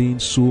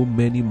sustained so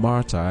many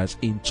martyrs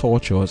in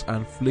tortures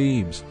and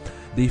flames.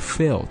 They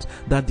felt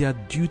that their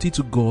duty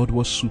to God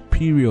was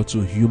superior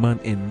to human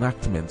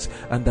enactments,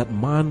 and that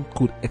man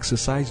could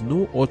exercise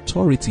no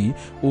authority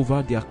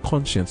over their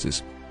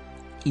consciences.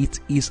 It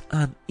is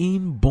an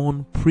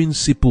inborn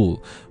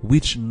principle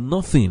which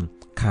nothing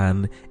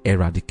can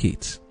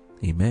eradicate.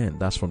 Amen.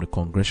 That's from the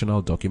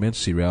Congressional Document,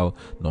 serial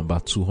number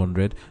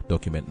 200,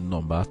 document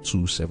number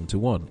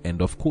 271.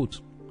 End of quote.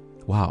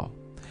 Wow.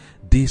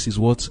 This is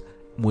what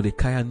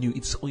Mordecai knew.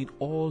 It's in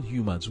all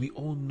humans. We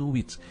all know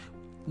it.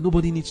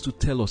 Nobody needs to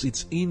tell us.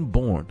 It's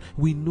inborn.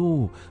 We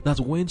know that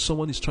when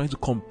someone is trying to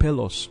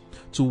compel us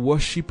to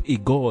worship a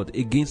God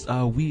against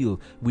our will,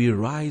 we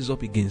rise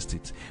up against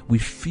it. We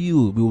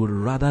feel we would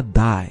rather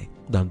die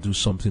than do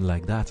something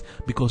like that,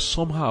 because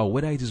somehow,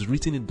 whether it is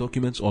written in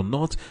documents or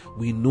not,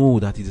 we know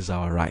that it is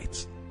our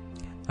right.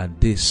 And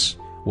this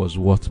was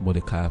what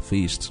Mordecai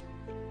faced.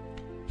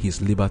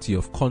 His liberty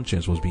of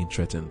conscience was being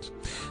threatened.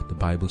 The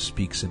Bible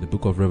speaks in the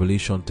book of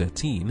Revelation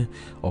 13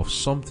 of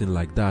something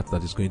like that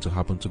is going to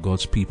happen to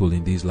God's people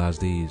in these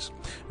last days.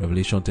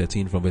 Revelation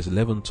 13 from verse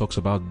 11 talks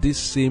about this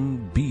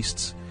same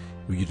beast,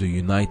 the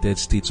United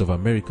States of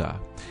America,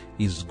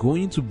 is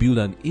going to build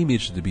an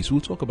image to the beast. We'll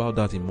talk about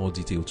that in more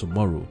detail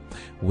tomorrow,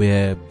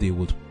 where they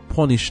would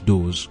punish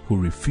those who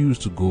refuse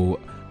to go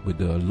with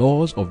the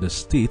laws of the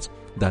state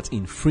that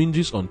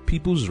infringes on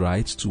people's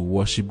rights to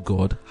worship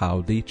God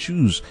how they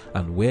choose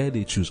and where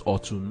they choose, or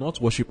to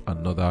not worship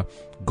another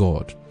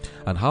God.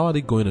 And how are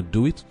they going to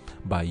do it?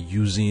 By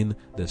using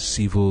the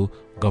civil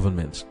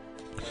government.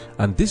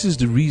 And this is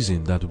the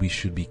reason that we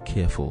should be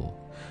careful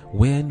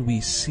when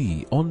we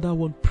see, under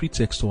one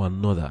pretext or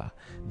another,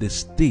 the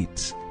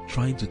state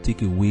trying to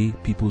take away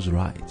people's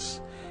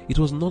rights. It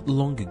was not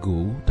long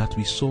ago that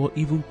we saw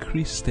even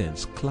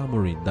Christians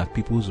clamoring that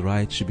people's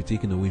rights should be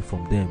taken away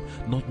from them,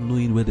 not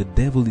knowing where the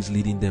devil is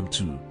leading them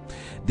to.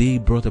 They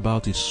brought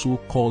about a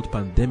so-called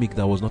pandemic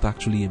that was not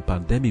actually a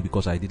pandemic,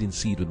 because I didn't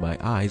see it with my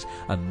eyes,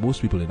 and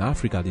most people in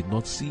Africa did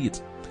not see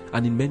it,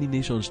 and in many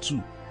nations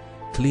too,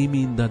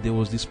 claiming that there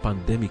was this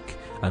pandemic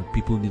and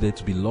people needed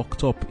to be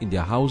locked up in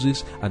their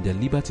houses and their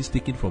liberties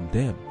taken from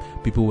them.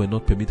 People were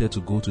not permitted to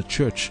go to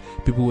church.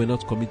 People were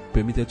not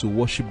permitted to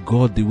worship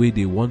God the way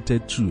they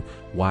wanted to.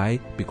 Why?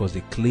 Because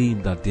they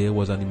claimed that there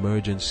was an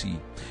emergency.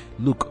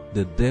 Look,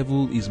 the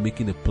devil is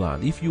making a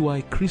plan. If you are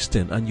a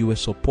Christian and you are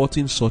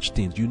supporting such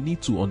things, you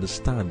need to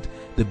understand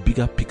the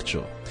bigger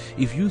picture.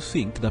 If you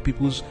think that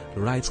people's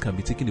rights can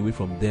be taken away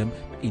from them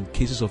in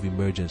cases of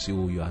emergency,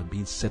 you are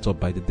being set up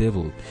by the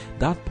devil.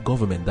 That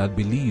government that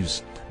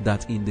believes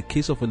that in the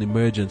case of an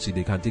emergency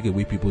they can take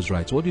away people's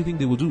rights, what do you think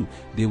they will do?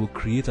 They will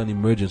create an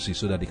emergency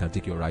so that they can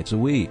take your rights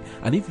away.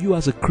 And if you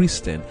as a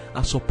Christian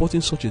are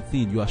supporting such a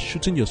thing, you are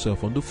shooting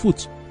yourself on the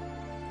foot.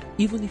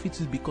 Even if it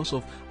is because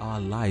of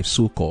our lives,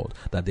 so-called,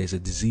 that there's a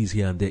disease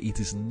here and there, it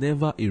is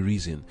never a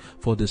reason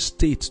for the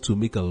state to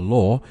make a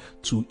law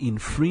to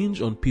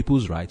infringe on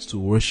people's rights to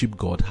worship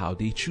God how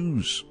they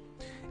choose.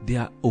 They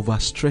are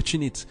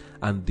overstretching it,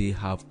 and they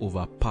have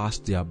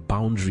overpassed their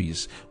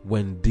boundaries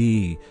when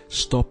they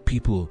stop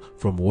people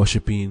from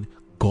worshiping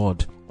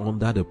God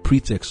under the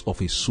pretext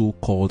of a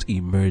so-called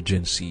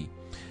emergency.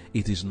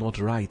 It is not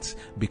right,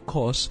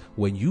 because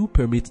when you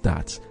permit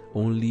that,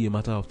 only a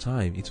matter of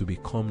time it will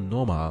become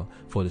normal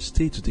for the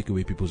state to take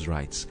away people's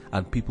rights,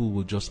 and people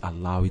will just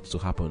allow it to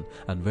happen.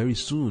 And very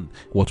soon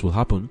what will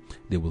happen?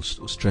 They will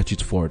stretch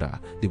it further.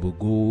 They will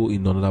go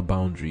in another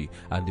boundary,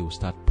 and they will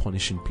start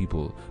punishing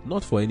people,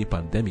 not for any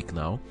pandemic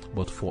now,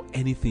 but for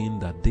anything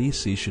that they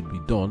say should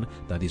be done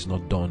that is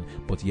not done,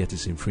 but yet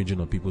is infringing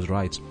on people's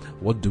rights.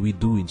 What do we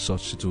do in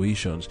such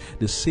situations?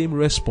 The same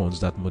response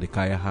that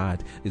Mordecai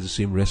had is the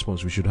same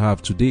response we should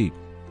have today.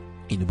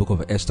 In the book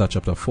of Esther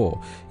chapter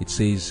 4, it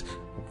says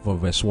from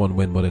verse 1,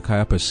 when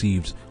Mordecai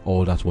perceived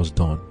all that was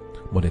done,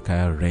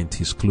 Mordecai rent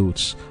his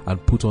clothes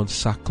and put on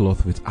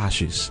sackcloth with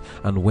ashes,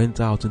 and went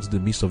out into the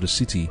midst of the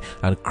city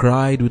and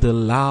cried with a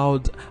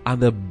loud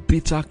and a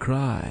bitter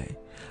cry,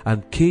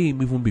 and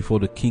came even before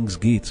the king's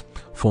gate,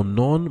 for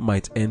none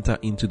might enter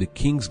into the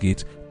king's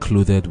gate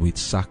clothed with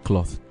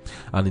sackcloth.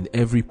 And in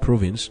every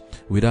province,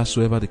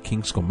 whithersoever the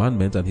king's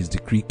commandment and his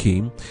decree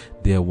came,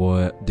 there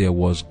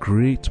was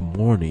great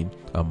mourning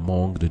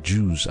among the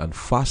Jews, and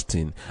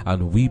fasting,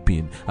 and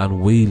weeping, and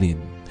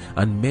wailing,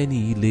 and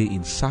many lay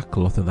in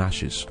sackcloth and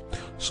ashes.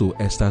 So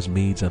Esther's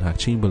maids and her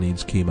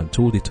chamberlains came and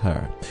told it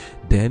her.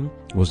 Then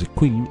was the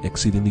queen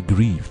exceedingly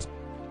grieved,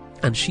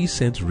 and she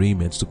sent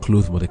raiment to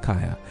clothe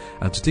Mordecai,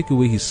 and to take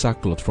away his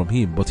sackcloth from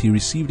him, but he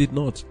received it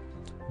not.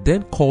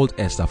 then called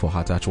Esther for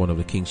Hathach, one of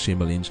the king's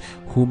chamberlains,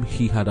 whom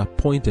he had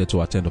appointed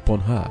to attend upon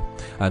her,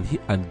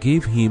 and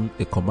gave him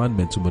a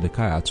commandment to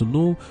Mordecai to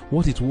know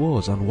what it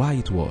was and why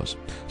it was.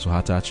 So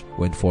Hathach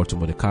went forth to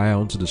Mordecai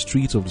unto the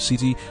streets of the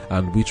city,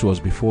 and which was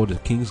before the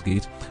king's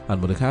gate. And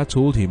Mordecai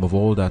told him of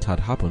all that had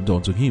happened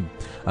unto him,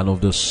 and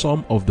of the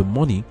sum of the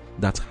money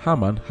that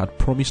Haman had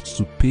promised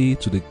to pay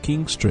to the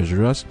king's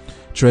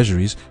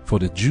treasuries for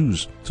the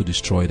Jews to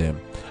destroy them.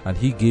 And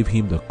he gave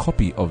him the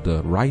copy of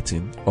the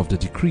writing of the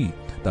decree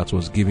that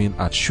was given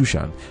at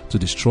Shushan to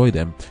destroy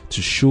them,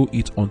 to show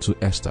it unto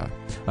Esther,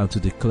 and to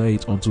declare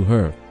it unto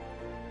her,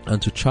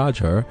 and to charge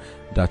her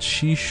that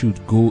she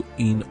should go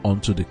in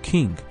unto the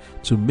king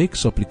to make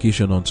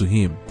supplication unto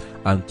him,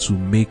 and to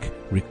make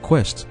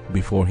request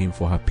before him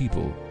for her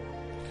people.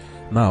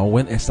 Now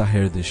when Esther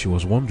heard this, she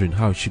was wondering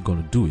how she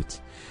going to do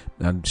it.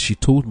 And she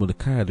told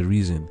Mordecai the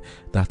reason,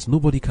 that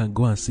nobody can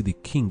go and see the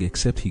king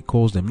except he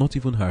calls them, not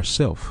even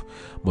herself.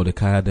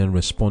 Mordecai then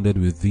responded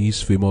with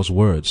these famous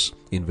words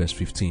in verse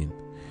 15.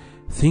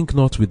 Think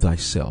not with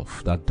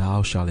thyself that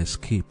thou shalt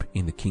escape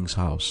in the king's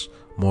house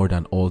more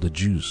than all the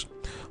Jews.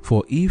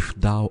 For if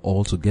thou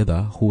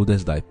altogether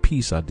holdest thy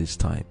peace at this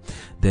time,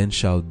 then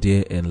shall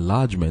there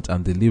enlargement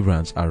and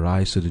deliverance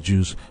arise to the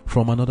Jews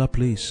from another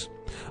place.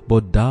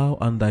 But thou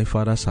and thy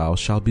father's house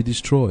shall be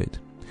destroyed.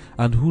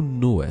 And who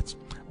knoweth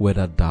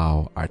whether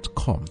thou art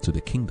come to the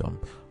kingdom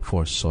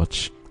for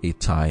such a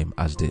time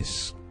as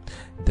this?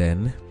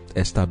 Then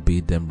Esther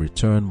bade them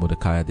return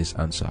Mordecai this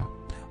answer.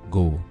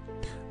 Go,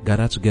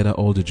 gather together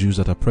all the Jews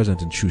that are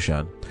present in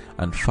Shushan,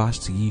 and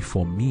fast ye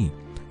for me,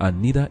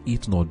 and neither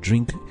eat nor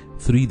drink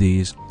 3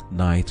 days,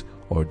 night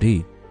or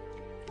day.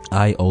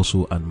 I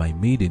also and my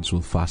maidens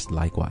will fast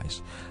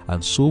likewise,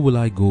 and so will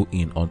I go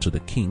in unto the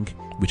king,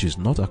 which is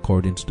not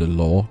according to the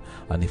law,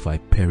 and if I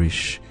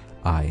perish,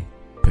 I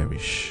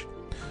perish.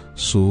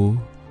 So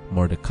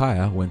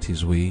Mordecai went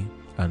his way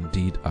and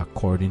did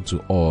according to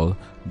all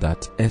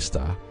that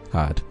Esther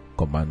had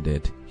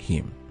commanded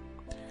him.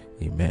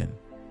 Amen.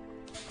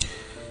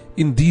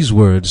 In these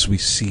words, we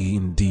see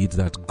indeed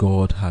that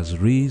God has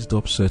raised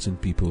up certain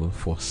people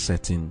for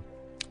certain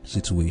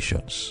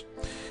situations.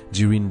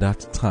 During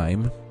that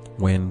time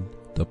when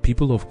the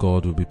people of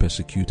God will be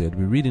persecuted,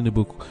 we read in the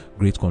book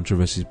Great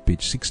Controversy,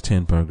 page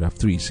 610, paragraph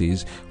 3,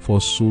 says,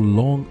 But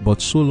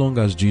so long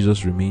as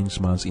Jesus remains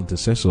man's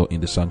intercessor in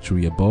the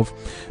sanctuary above,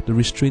 the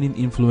restraining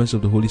influence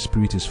of the Holy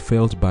Spirit is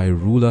felt by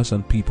rulers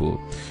and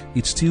people.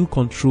 It still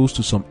controls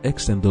to some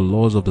extent the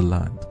laws of the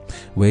land.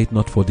 Were it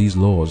not for these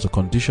laws, the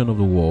condition of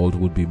the world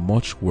would be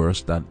much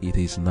worse than it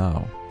is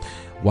now.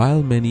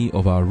 While many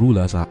of our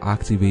rulers are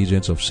active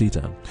agents of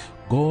Satan,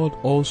 God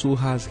also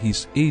has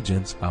his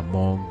agents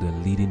among the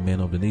leading men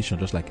of the nation,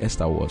 just like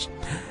Esther was.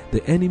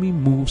 The enemy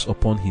moves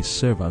upon his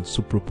servants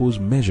to propose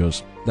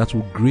measures that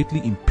will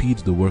greatly impede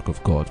the work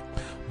of God.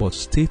 But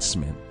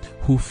statesmen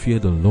who fear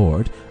the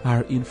Lord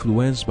are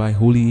influenced by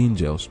holy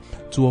angels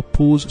to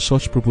oppose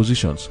such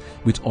propositions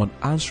with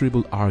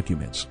unanswerable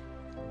arguments.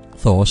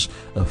 Thus,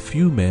 a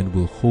few men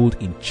will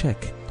hold in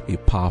check a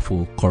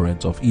powerful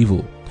current of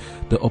evil.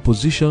 The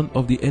opposition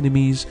of the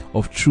enemies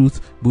of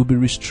truth will be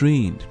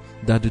restrained,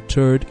 that the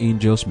third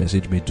angel's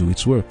message may do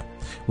its work.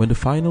 When the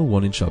final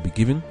warning shall be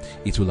given,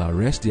 it will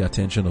arrest the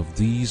attention of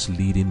these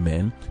leading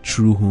men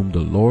through whom the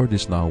Lord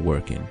is now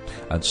working,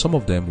 and some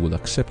of them will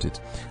accept it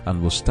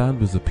and will stand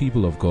with the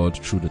people of God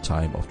through the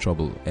time of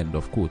trouble. End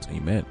of quote.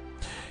 Amen.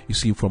 You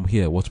see, from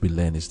here what we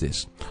learn is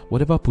this: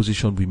 whatever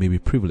position we may be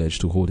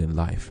privileged to hold in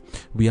life,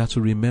 we are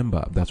to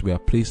remember that we are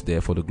placed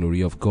there for the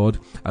glory of God,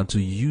 and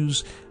to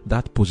use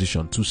that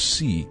position to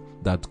see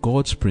that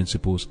God's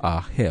principles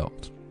are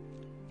held.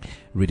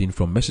 Reading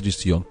from Messages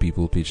to Young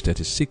People, page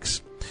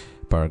 36,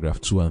 paragraph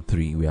 2 and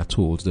 3, we are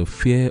told, the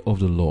fear of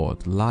the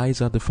Lord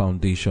lies at the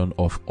foundation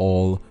of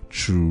all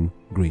true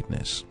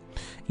greatness.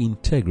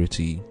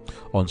 Integrity,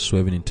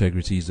 unswerving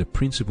integrity, is the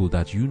principle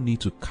that you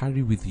need to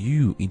carry with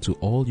you into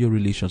all your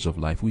relations of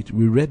life. We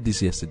read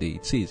this yesterday.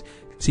 It says,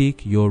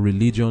 take your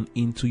religion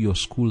into your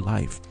school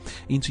life,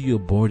 into your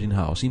boarding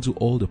house, into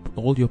all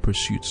your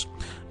pursuits.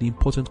 The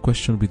important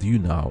question with you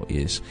now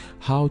is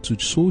how to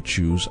so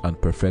choose and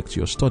perfect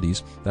your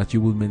studies that you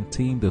will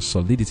maintain the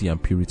solidity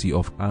and purity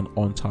of an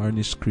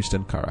untarnished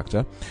Christian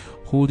character,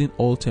 holding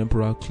all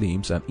temporal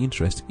claims and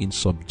interest in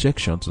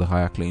subjection to the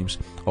higher claims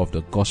of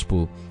the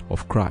gospel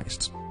of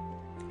Christ.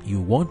 You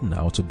want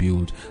now to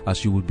build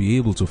as you will be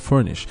able to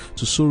furnish,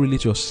 to so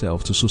relate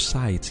yourself to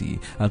society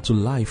and to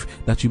life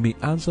that you may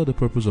answer the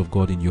purpose of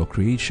God in your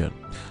creation.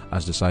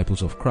 As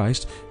disciples of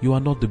Christ, you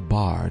are not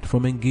debarred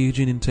from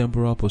engaging in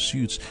temporal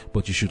pursuits,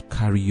 but you should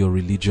carry your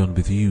religion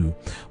with you.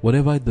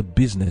 Whatever the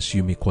business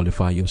you may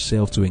qualify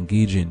yourself to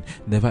engage in,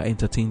 never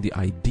entertain the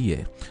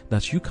idea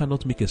that you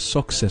cannot make a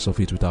success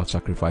of it without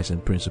sacrificing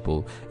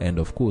principle. End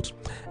of quote.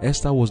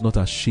 Esther was not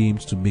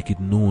ashamed to make it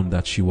known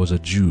that she was a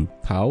Jew.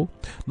 How?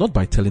 Not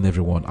by telling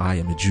everyone I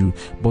am a Jew,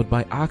 but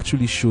by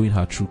actually showing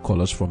her true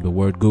colors from the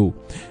word go.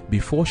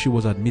 Before she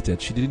was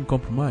admitted, she didn't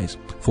compromise.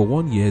 For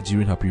 1 year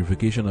during her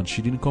purification, and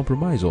she didn't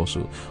compromise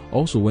also.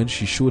 Also, when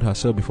she showed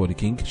herself before the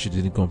king, she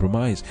didn't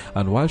compromise.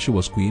 And while she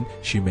was queen,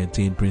 she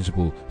maintained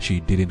principle. She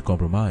didn't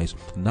compromise.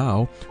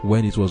 Now,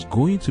 when it was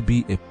going to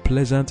be a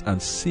pleasant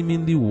and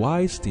seemingly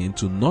wise thing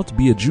to not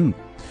be a Jew,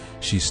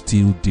 she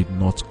still did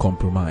not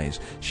compromise.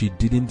 She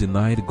didn't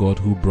deny the God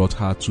who brought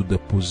her to the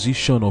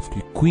position of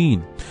the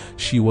queen.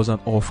 She was an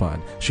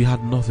orphan. She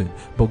had nothing,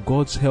 but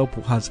God's help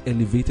has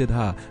elevated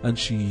her, and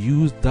she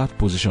used that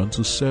position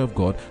to serve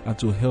God and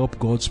to help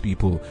God's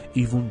people,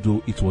 even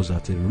though it was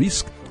at a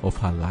risk of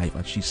her life.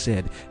 And she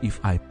said, if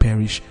I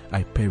perish,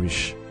 I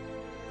perish.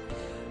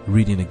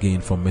 Reading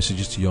again from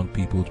Messages to Young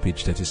People,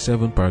 page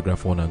 37,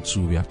 paragraph 1 and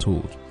 2, we are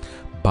told,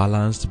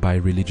 balanced by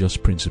religious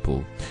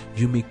principle,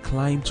 you may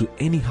climb to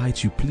any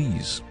height you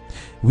please.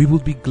 We will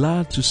be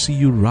glad to see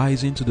you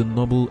rising to the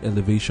noble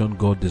elevation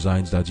God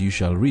designs that you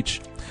shall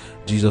reach.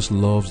 Jesus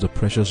loves the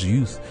precious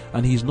youth,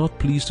 and he is not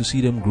pleased to see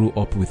them grow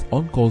up with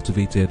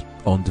uncultivated,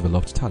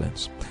 undeveloped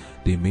talents.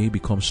 They may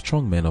become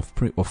strong men of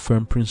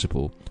firm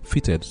principle,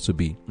 fitted to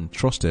be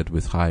entrusted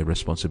with high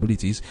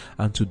responsibilities,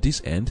 and to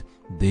this end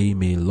they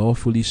may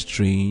lawfully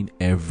strain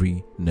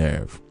every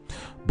nerve.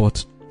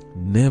 But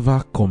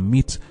never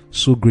commit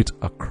so great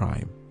a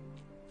crime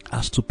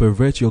as to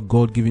pervert your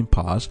God-given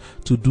powers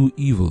to do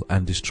evil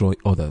and destroy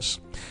others.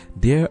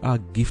 There are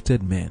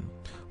gifted men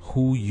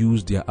who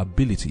use their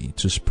ability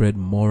to spread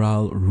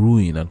moral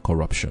ruin and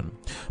corruption,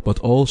 but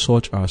all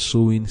such are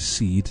sowing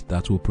seed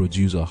that will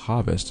produce a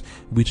harvest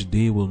which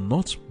they will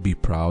not be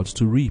proud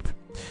to reap.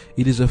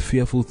 It is a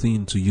fearful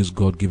thing to use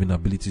God-given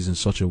abilities in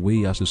such a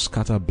way as to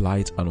scatter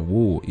blight and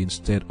woe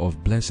instead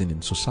of blessing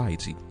in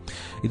society.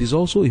 It is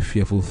also a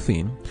fearful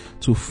thing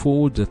to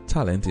fold the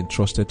talent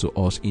entrusted to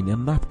us in a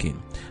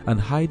napkin and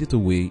hide it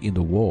away in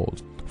the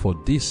world, for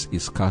this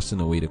is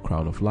casting away the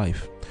crown of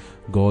life.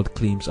 God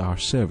claims our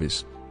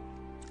service.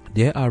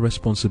 There are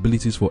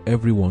responsibilities for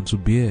everyone to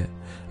bear,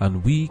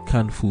 and we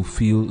can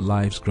fulfill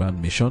life's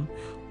grand mission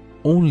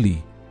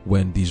only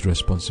when these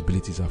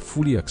responsibilities are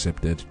fully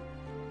accepted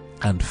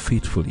and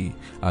faithfully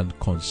and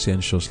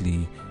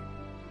conscientiously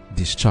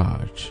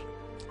discharged.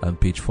 And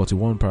page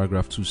 41,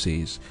 paragraph 2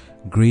 says,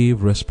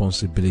 grave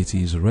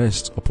responsibilities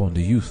rest upon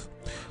the youth.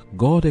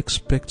 God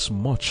expects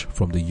much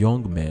from the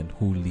young men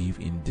who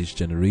live in this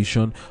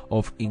generation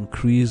of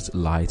increased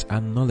light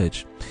and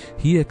knowledge.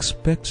 He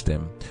expects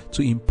them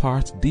to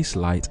impart this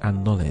light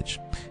and knowledge.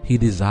 He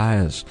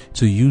desires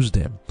to use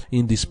them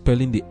in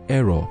dispelling the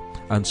error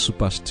and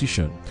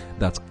superstition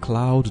that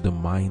cloud the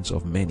minds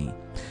of many.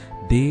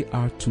 They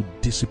are to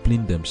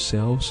discipline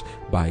themselves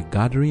by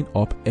gathering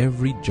up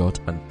every jot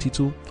and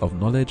tittle of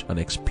knowledge and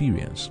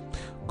experience.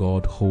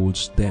 God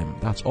holds them,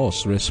 that's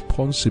us,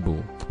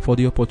 responsible for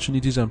the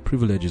opportunities and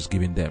privileges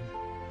given them.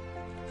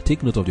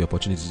 Take note of the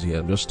opportunities here.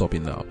 I'm just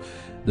stopping now.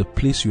 The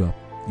place you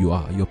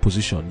are, your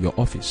position, your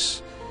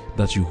office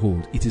that you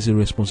hold, it is a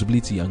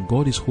responsibility, and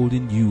God is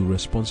holding you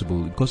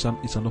responsible because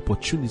it's an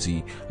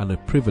opportunity and a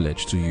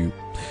privilege to you.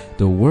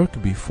 The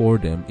work before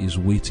them is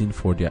waiting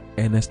for their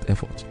earnest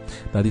effort,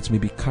 that it may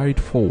be carried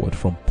forward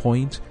from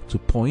point to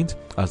point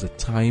as the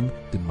time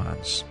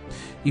demands.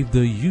 If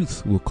the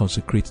youth will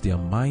consecrate their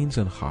minds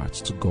and hearts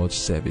to God's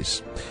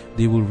service,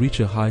 they will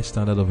reach a high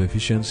standard of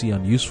efficiency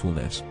and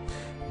usefulness.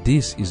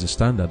 This is the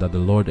standard that the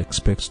Lord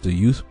expects the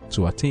youth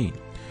to attain.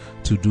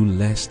 To do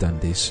less than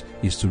this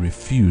is to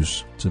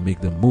refuse to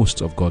make the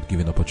most of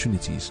God-given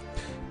opportunities.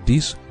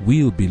 This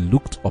will be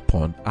looked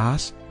upon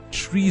as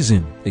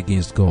treason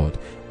against God,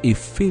 a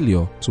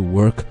failure to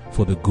work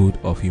for the good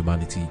of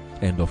humanity.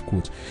 End of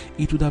quote.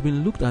 It would have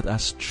been looked at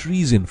as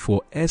treason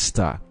for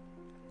Esther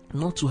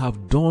not to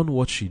have done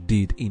what she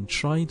did in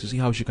trying to see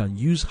how she can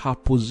use her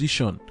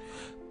position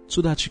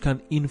so that she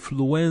can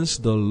influence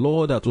the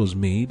law that was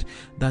made,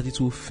 that it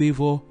will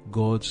favor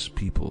God's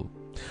people.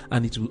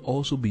 And it will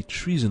also be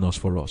treasonous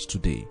for us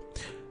today,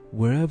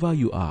 wherever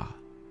you are,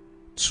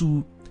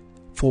 to,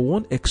 for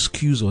one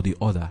excuse or the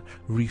other,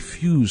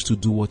 refuse to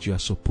do what you are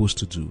supposed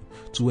to do,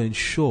 to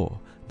ensure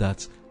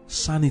that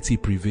sanity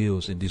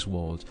prevails in this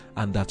world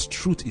and that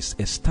truth is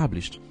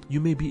established.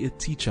 You may be a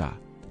teacher,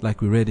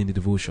 like we read in the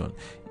devotion.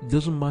 It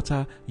doesn't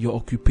matter your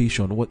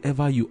occupation,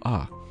 whatever you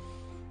are.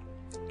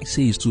 It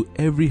says, to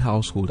every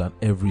household and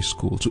every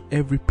school, to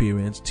every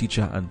parent,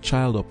 teacher, and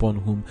child upon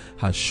whom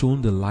has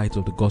shone the light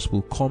of the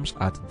gospel comes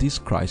at this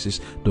crisis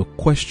the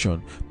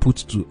question put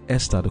to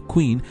Esther the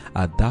queen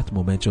at that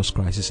momentous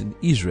crisis in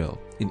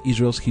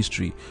Israel's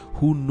history,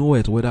 who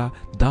knoweth whether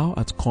thou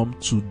art come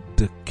to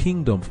the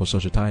kingdom for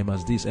such a time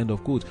as this. End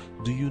of quote.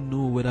 Do you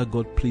know whether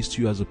God placed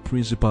you as a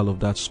principal of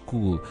that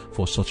school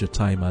for such a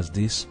time as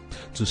this?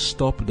 To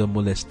stop the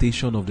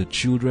molestation of the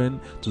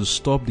children, to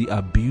stop the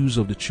abuse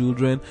of the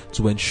children,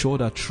 to ensure ensure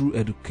that true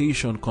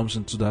education comes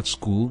into that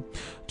school.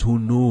 Who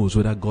knows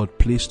whether God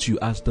placed you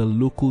as the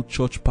local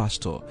church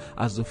pastor,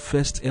 as the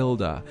first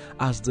elder,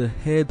 as the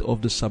head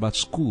of the Sabbath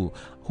school?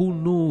 Who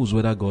knows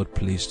whether God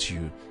placed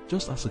you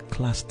just as a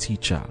class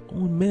teacher,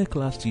 or mere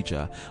class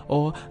teacher,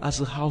 or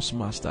as a house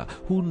master?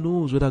 Who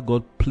knows whether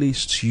God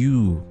placed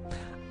you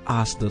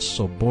as the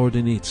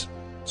subordinate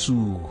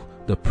to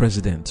the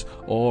president,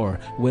 or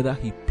whether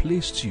he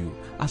placed you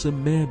as a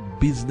mere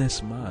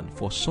businessman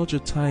for such a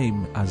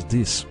time as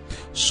this,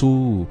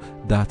 so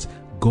that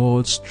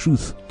God's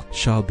truth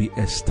shall be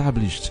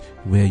established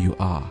where you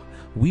are.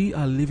 We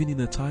are living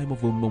in a time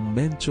of a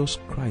momentous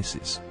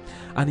crisis,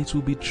 and it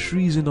will be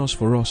treasonous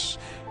for us,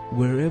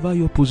 wherever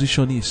your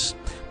position is,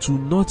 to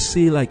not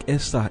say like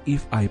Esther,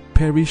 if I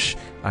perish,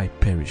 I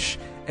perish.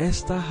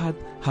 Esther had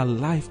her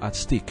life at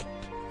stake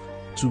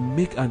to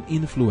make an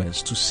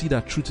influence, to see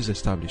that truth is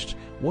established.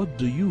 What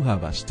do you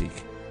have at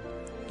stake?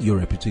 Your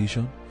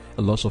reputation,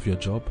 a loss of your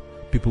job.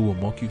 People will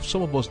mock you.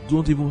 Some of us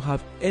don't even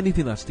have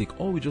anything at stake.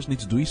 All we just need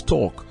to do is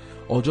talk,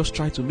 or just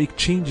try to make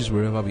changes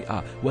wherever we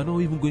are. We're not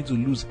even going to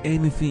lose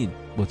anything,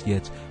 but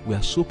yet we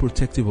are so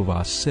protective of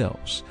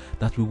ourselves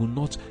that we will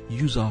not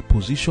use our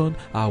position,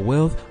 our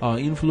wealth, our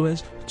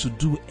influence to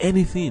do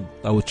anything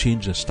that will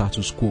change the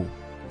status quo.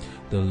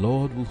 The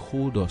Lord will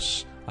hold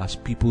us as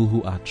people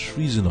who are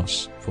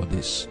treasonous for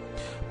this.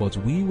 But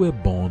we were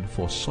born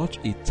for such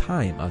a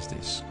time as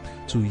this,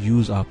 to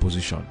use our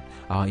position,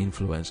 our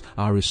influence,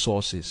 our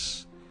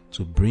resources,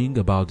 to bring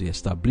about the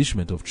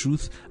establishment of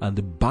truth and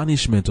the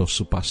banishment of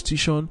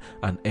superstition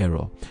and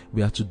error.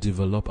 We are to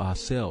develop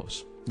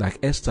ourselves like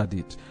Esther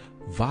did,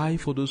 vie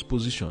for those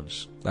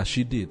positions that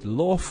she did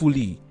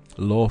lawfully,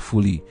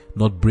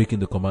 not breaking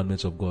the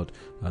commandments of God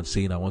and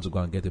saying I want to go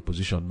and get a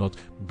position, not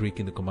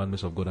breaking the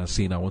commandments of God and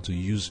saying I want to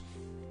use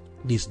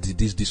this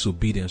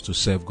disobedience to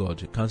serve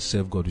God. You can't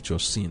serve God with your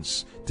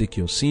sins. Take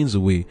your sins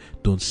away.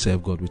 Don't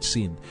serve God with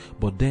sin.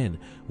 But then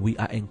we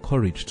are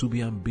encouraged to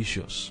be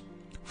ambitious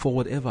for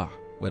whatever,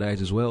 whether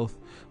it is wealth,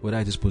 whether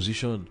it is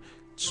position,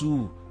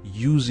 to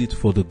use it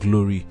for the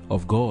glory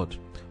of God.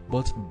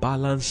 But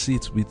balance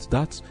it with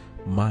that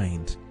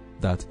mind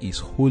that is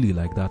holy,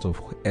 like that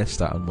of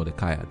Esther and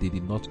Mordecai. They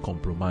did not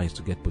compromise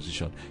to get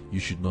position. You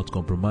should not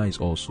compromise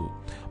also,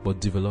 but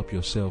develop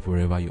yourself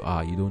wherever you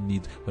are. You don't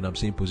need, when I'm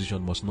saying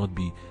position, must not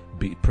be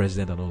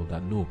president and all of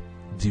that. No,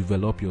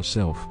 develop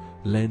yourself,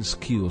 learn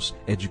skills,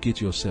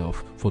 educate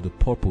yourself for the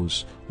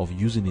purpose of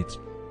using it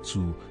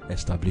to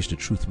establish the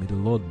truth. May the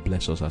Lord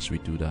bless us as we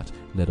do that.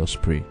 Let us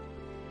pray.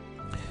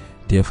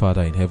 Dear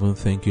Father in heaven,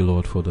 thank you,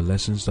 Lord, for the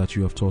lessons that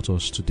you have taught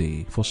us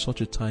today. For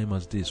such a time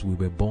as this, we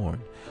were born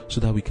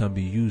so that we can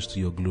be used to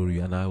your glory.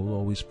 And I will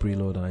always pray,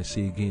 Lord, and I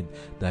say again,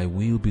 thy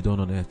will be done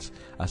on earth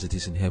as it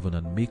is in heaven,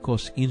 and make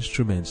us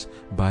instruments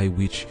by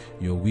which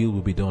your will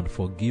be done.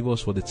 Forgive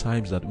us for the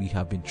times that we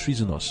have been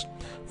treasonous,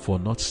 for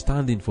not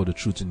standing for the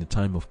truth in the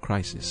time of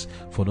crisis,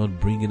 for not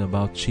bringing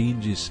about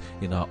changes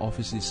in our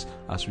offices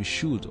as we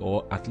should,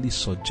 or at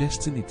least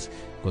suggesting it,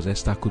 because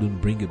Esther couldn't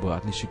bring it, but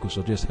at least she could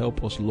suggest.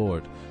 Help us,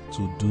 Lord,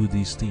 to do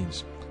these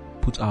things,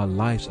 put our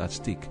lives at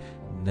stake.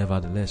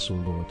 Nevertheless, O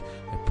Lord,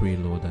 I pray,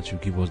 Lord, that you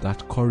give us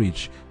that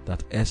courage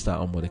that Esther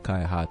and Mordecai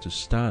had to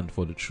stand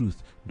for the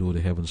truth, though the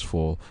heavens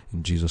fall.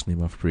 In Jesus'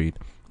 name I've prayed.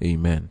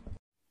 Amen.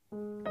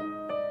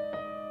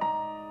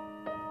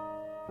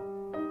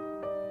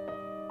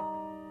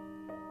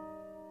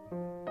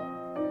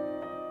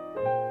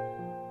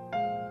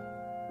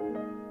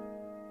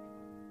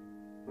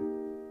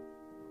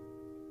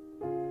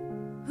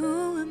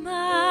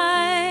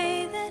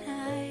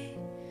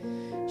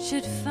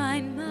 Should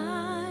find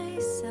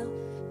myself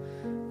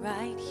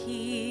right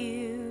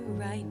here,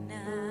 right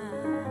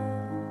now.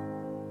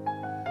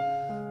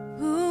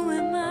 Who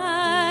am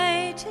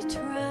I to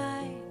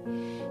try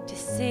to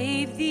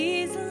save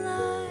these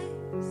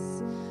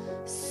lives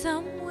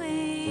some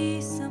way,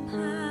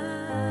 somehow?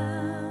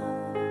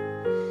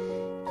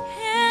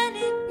 Can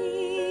it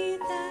be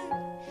that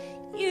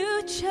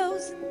you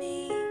chose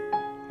me,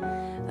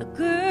 a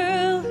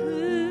girl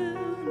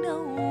who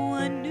no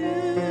one knew?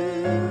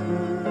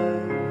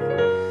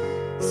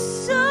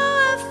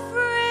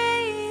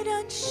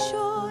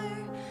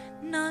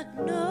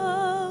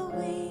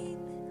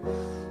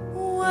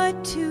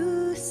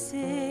 To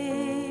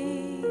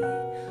say,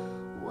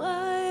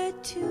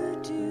 what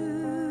to do.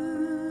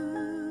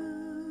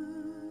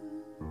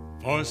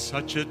 For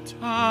such a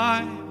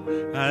time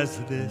as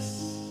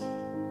this,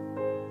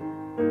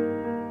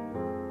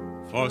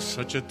 for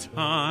such a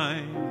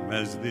time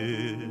as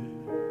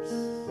this,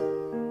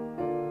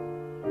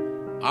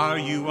 are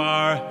you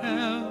our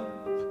help?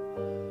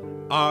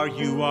 Are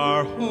you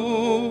our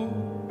hope?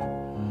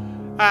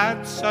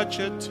 At such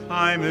a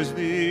time as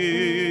this,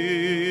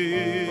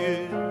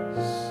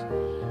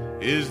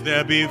 is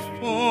there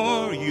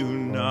before you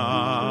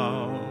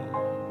now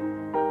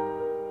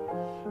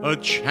a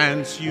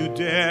chance you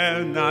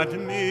dare not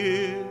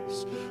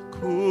miss?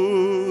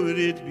 Could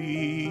it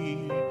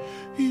be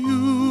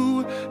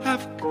you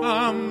have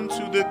come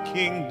to the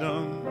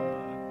kingdom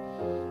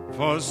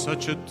for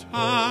such a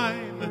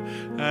time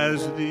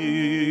as this.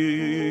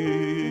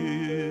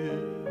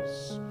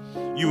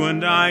 You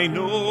and I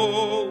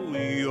know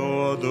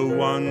you're the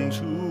one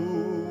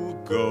to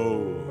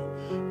go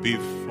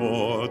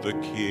before the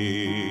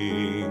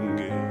King.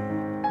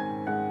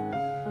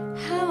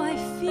 How I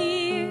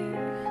fear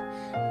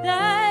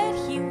that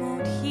he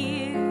won't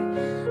hear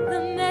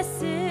the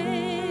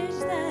message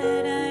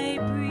that I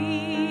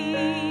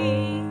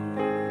bring.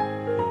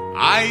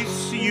 I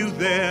see you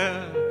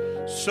there,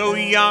 so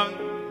young,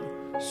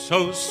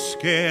 so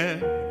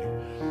scared,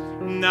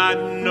 not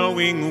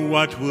knowing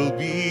what will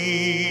be.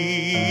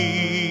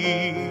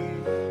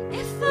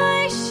 If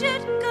I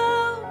should go,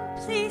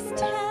 please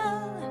tell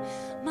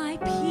my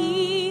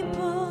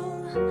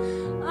people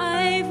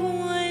I've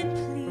one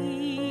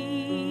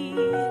plea.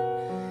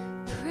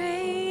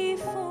 Pray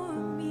for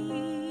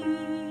me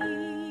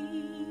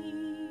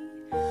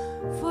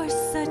for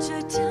such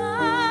a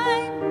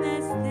time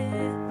as this.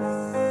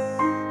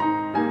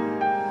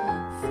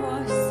 For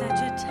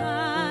such a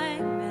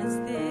time as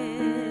this.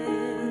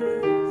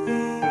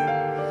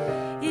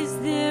 Is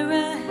there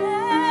a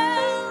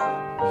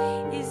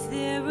help? Is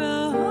there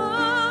a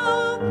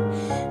hope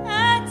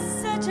at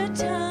such a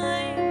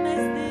time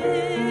as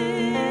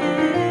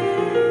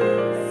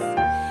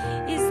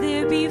this? Is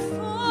there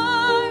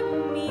before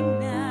me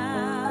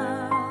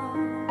now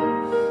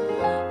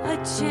a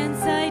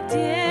chance I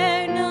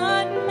dare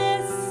not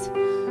miss?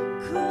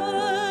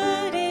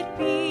 Could it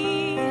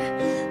be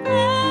I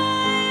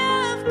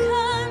have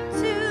come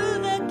to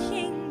the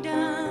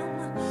kingdom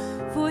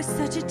for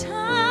such a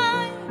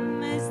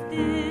time as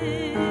this?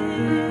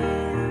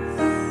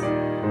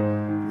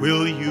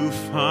 Will you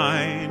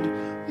find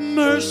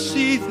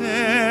mercy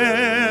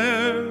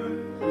there?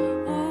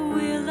 Or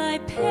will I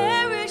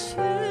perish?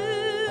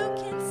 Who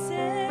can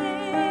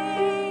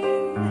say?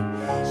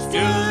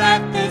 Still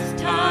at this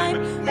time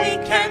we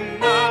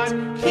cannot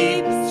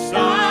keep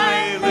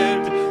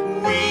silent.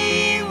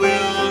 We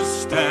will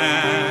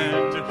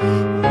stand.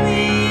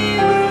 We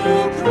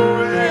will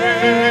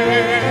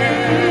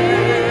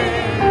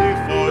pray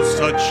for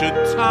such a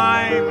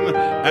time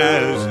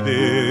as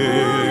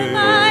this.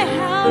 My,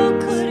 how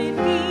could it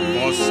be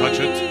For such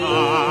a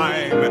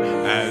time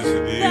as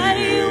this. that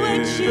you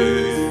would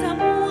choose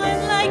someone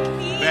like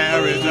me?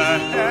 There is a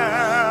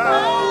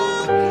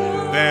help,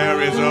 there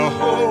is a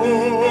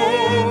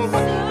hope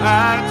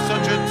at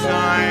such a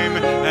time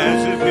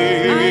as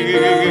this.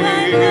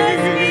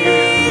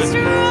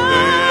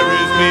 There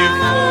is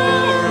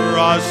before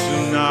us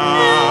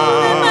now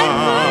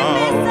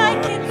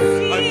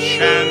a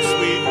chance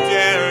we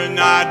dare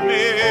not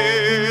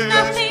miss.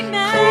 Nothing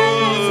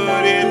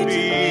Could it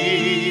be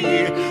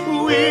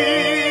we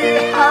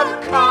have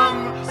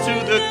come to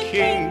the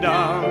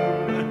kingdom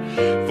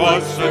for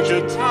such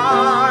a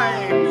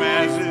time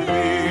as this?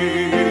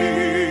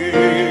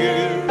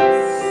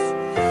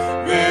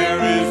 There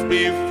is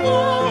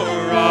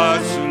before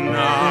us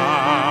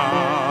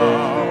now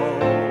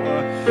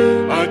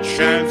a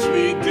chance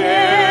we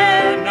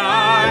dare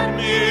not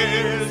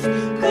miss.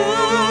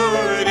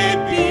 Could it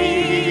be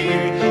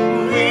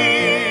we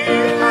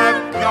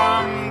have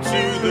come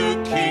to the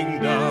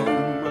kingdom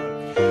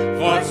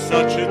for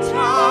such a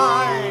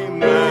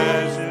time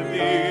as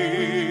this?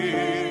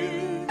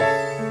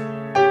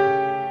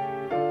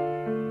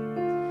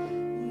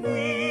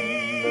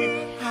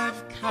 We have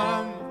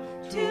come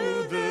to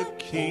the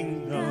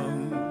kingdom